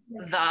the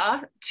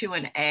to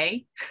an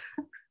A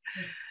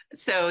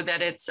so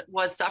that it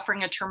was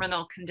suffering a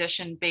terminal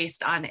condition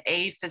based on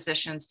a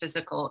physician's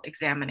physical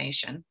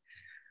examination.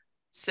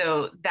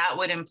 So that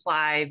would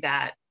imply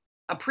that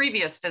a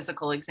previous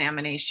physical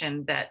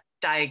examination that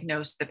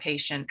diagnosed the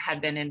patient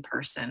had been in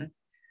person,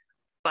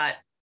 but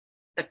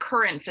the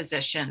current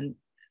physician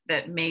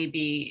that may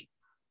be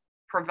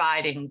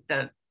providing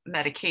the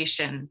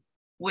medication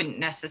wouldn't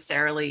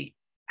necessarily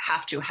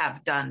have to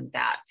have done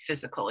that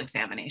physical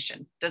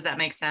examination. Does that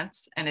make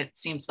sense? And it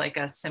seems like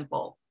a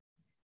simple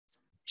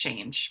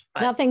change.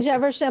 But nothing's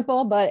ever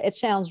simple, but it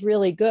sounds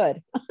really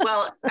good.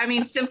 Well, I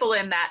mean, simple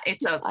in that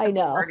it's a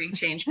simple wording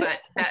change, but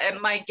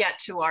it might get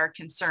to our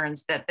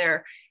concerns that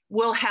there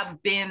will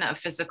have been a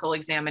physical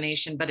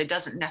examination, but it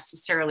doesn't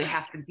necessarily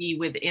have to be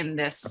within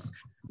this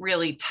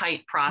really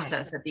tight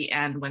process at the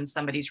end when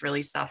somebody's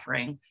really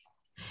suffering.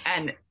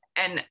 And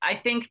I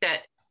think that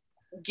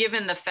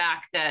given the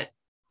fact that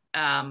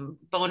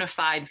bona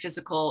fide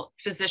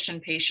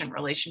physician-patient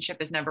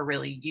relationship is never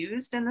really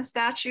used in the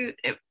statute,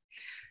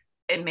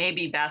 it may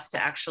be best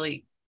to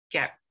actually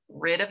get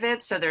rid of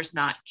it so there's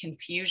not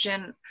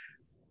confusion,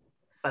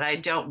 but I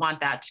don't want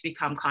that to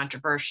become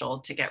controversial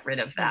to get rid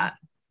of that.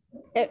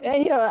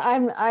 And, you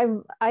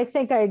know, I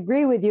think I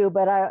agree with you,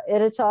 but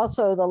it's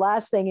also the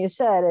last thing you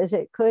said is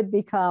it could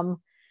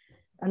become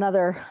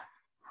another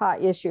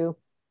hot issue.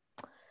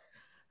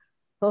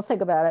 We'll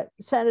think about it.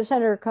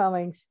 Senator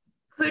Cummings.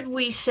 Could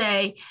we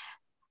say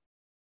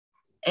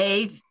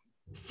a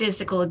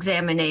physical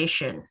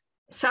examination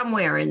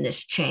somewhere in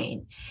this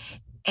chain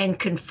and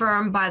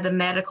confirmed by the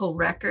medical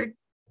record?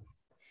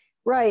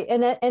 Right.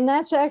 And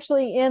that's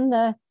actually in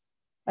the,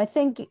 I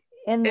think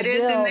in the bill. It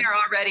is in there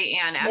already,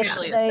 Anne,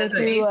 actually. They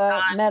do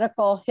a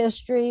medical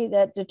history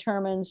that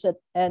determines that,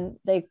 and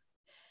they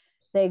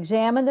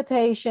examine the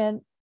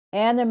patient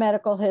and their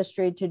medical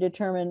history to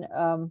determine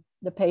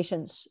the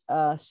patient's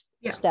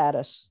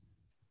status.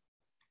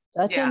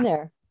 That's in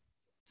there.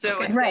 So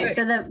right.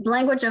 So the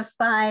language of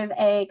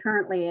 5A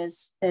currently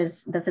is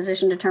the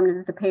physician determined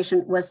that the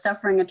patient was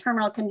suffering a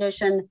terminal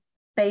condition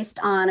based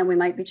on, and we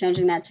might be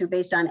changing that to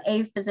based on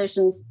a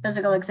physician's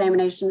physical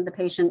examination of the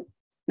patient.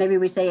 Maybe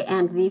we say,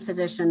 and the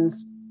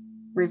physician's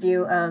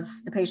review of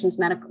the patient's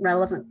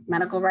relevant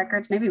medical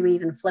records. Maybe we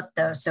even flip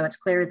those so it's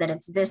clear that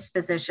it's this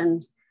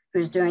physician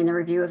who's doing the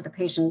review of the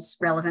patient's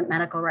relevant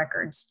medical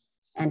records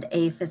and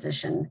a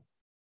physician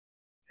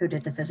who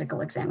did the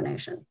physical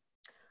examination.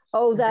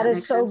 Oh, that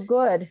is so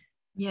good.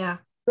 Yeah.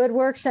 Good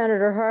work,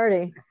 Senator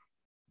Hardy.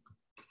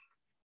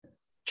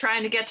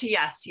 Trying to get to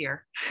yes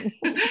here.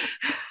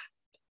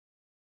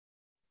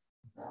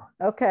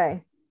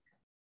 Okay.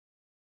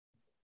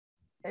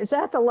 Is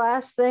that the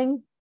last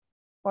thing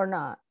or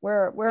not?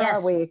 Where Yes,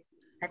 are we?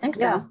 I think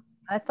so. Yeah,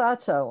 I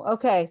thought so.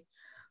 Okay.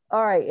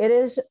 All right. It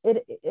is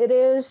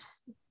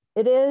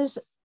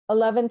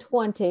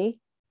 11:20.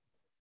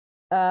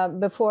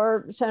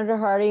 Before Senator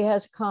Hardy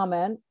has a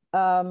comment,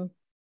 Jen,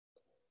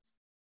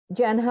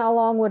 how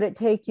long would it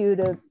take you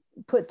to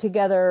put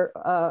together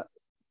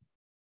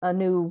a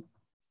new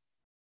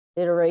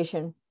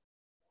iteration?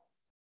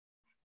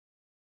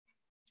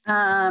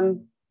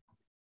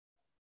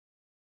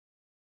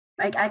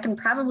 I can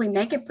probably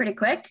make it pretty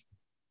quick.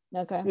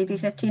 Okay. Maybe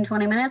 15,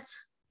 20 minutes.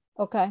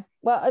 Okay.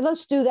 Well,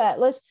 let's do that.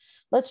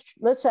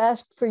 Let's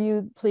ask for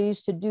you,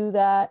 please, to do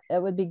that.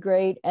 It would be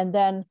great. And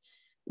then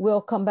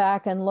we'll come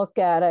back and look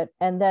at it.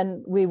 And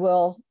then we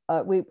will,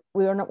 we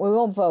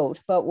won't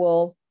vote, but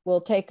we'll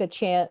take a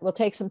chance. We'll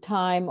take some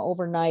time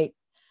overnight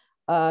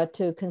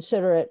to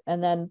consider it.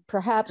 And then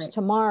perhaps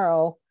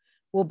tomorrow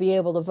we'll be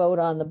able to vote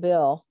on the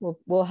bill.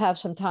 We'll have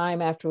some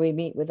time after we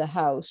meet with the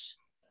House,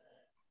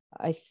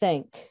 I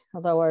think,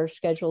 although our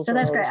schedules So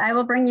that's great. I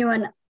will bring you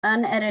an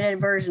unedited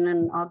version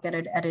and I'll get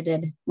it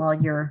edited while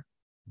you're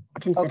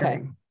considering.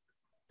 Okay.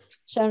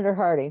 Senator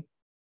Hardy.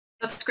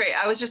 That's great.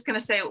 I was just going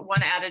to say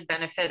one added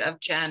benefit of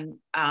Jen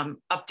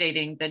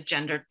updating the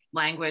gendered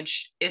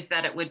language is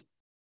that it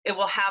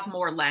will have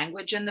more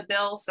language in the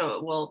bill. So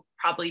it will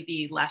probably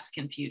be less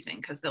confusing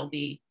because there'll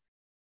be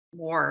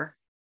more,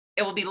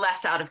 it will be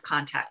less out of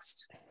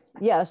context.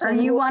 Yes. Are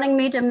you wanting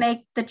me to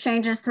make the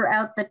changes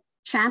throughout the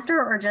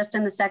chapter or just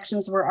in the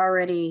sections we're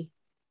already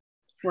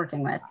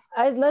working with?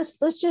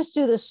 Let's just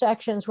do the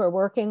sections we're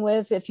working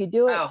with. If you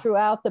do it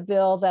throughout the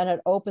bill, then it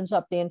opens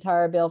up the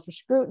entire bill for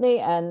scrutiny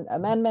and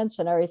amendments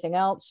and everything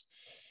else.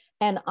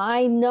 And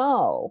I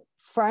know,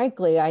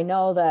 frankly, I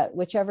know that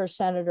whichever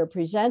senator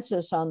presents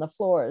this on the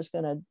floor is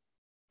going to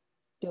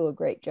do a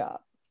great job.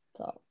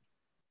 So,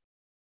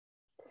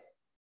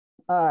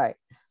 all right,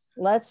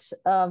 let's,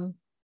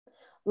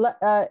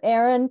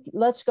 Aaron,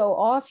 let's go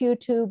off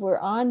YouTube. We're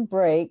on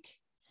break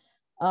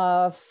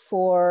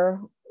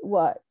for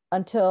what?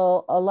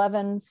 Until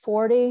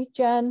 11:40,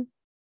 Jen?